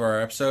middle of our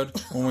episode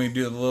when we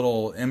do the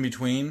little in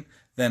between,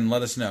 then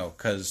let us know,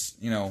 because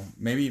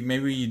maybe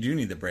you do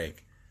need the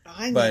break.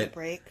 I need a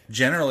break.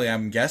 Generally,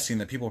 I'm guessing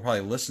that people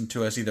probably listen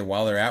to us either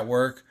while they're at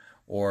work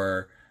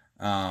or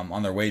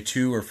on their way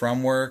to or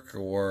from work,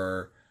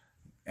 or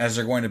as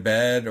they're going to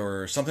bed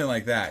or something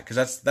like that.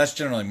 Because that's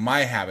generally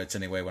my habits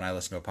anyway when I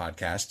listen to a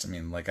podcast. I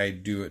mean, I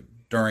do it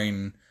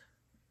during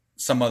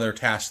some other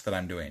task that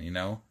I'm doing,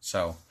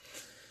 so.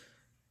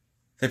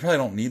 They probably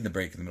don't need the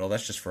break in the middle.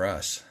 That's just for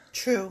us.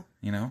 True.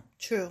 All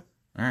True.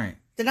 right.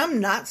 Then I'm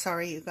not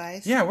sorry, you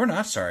guys. Yeah, we're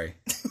not sorry.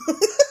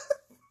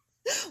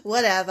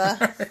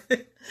 Whatever.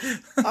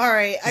 All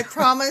right. I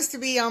promise to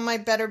be on my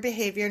better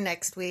behavior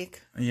next week.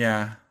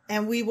 Yeah.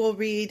 And we will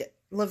read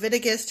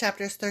Leviticus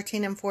chapters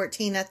 13 and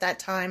 14 at that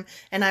time,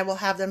 and I will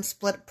have them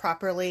split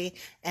properly,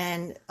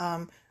 and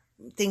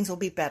things will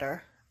be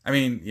better. I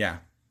mean, yeah.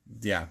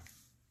 Yeah.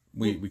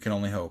 We can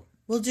only hope.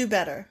 We'll do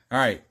better. All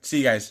right. See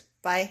you guys.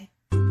 Bye.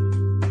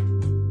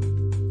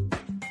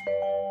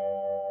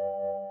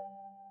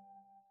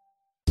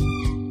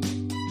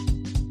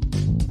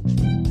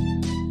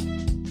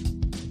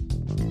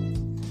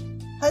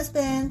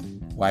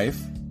 Husband. Wife.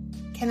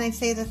 Can I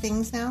say the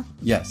things now?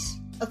 Yes.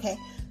 Okay.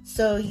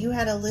 So you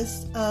had a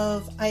list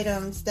of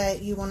items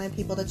that you wanted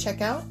people to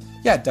check out?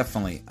 Yeah,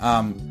 definitely.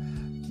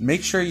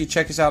 Make sure you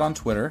check us out on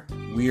Twitter.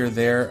 We are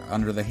there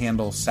under the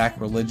handle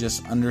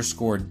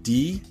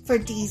sacrilegious_D. For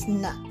D's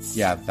nuts.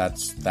 Yeah,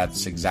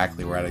 that's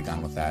exactly where I'd have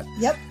gone with that.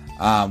 Yep.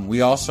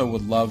 We also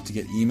would love to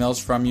get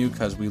emails from you,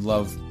 because we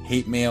love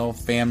hate mail,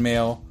 fan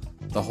mail,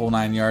 the whole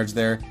 9 yards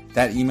there.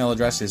 That email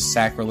address is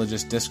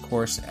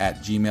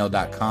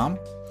sacrilegiousdiscourse@gmail.com.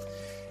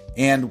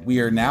 And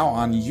we are now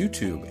on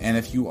YouTube. And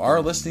if you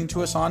are listening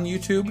to us on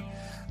YouTube,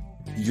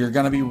 you're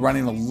going to be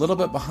running a little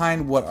bit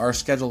behind what our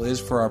schedule is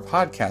for our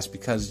podcast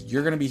because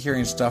you're going to be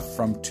hearing stuff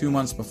from 2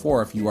 months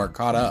before if you are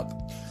caught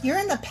up. You're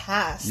in the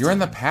past. You're in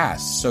the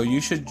past. So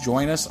you should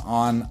join us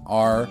on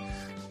our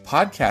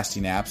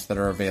podcasting apps that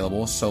are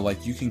available. So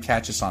like you can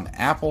catch us on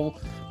Apple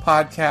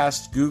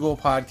Podcast, Google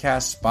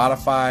Podcast,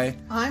 Spotify.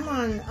 I'm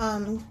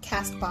on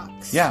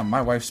Castbox. Yeah,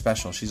 my wife's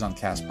special. She's on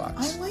Castbox.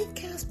 I like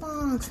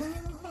Castbox.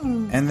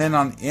 And then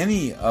on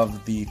any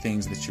of the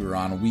things that you're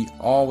on, we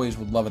always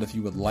would love it if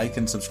you would like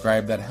and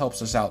subscribe. That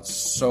helps us out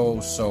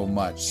so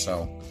much.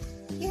 So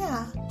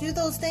yeah, do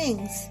those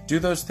things. Do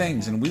those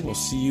things, and we will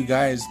see you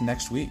guys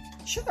next week.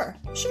 Sure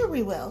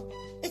we will.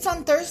 It's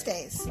on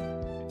Thursdays.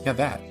 Yeah,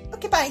 that.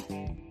 Okay, bye.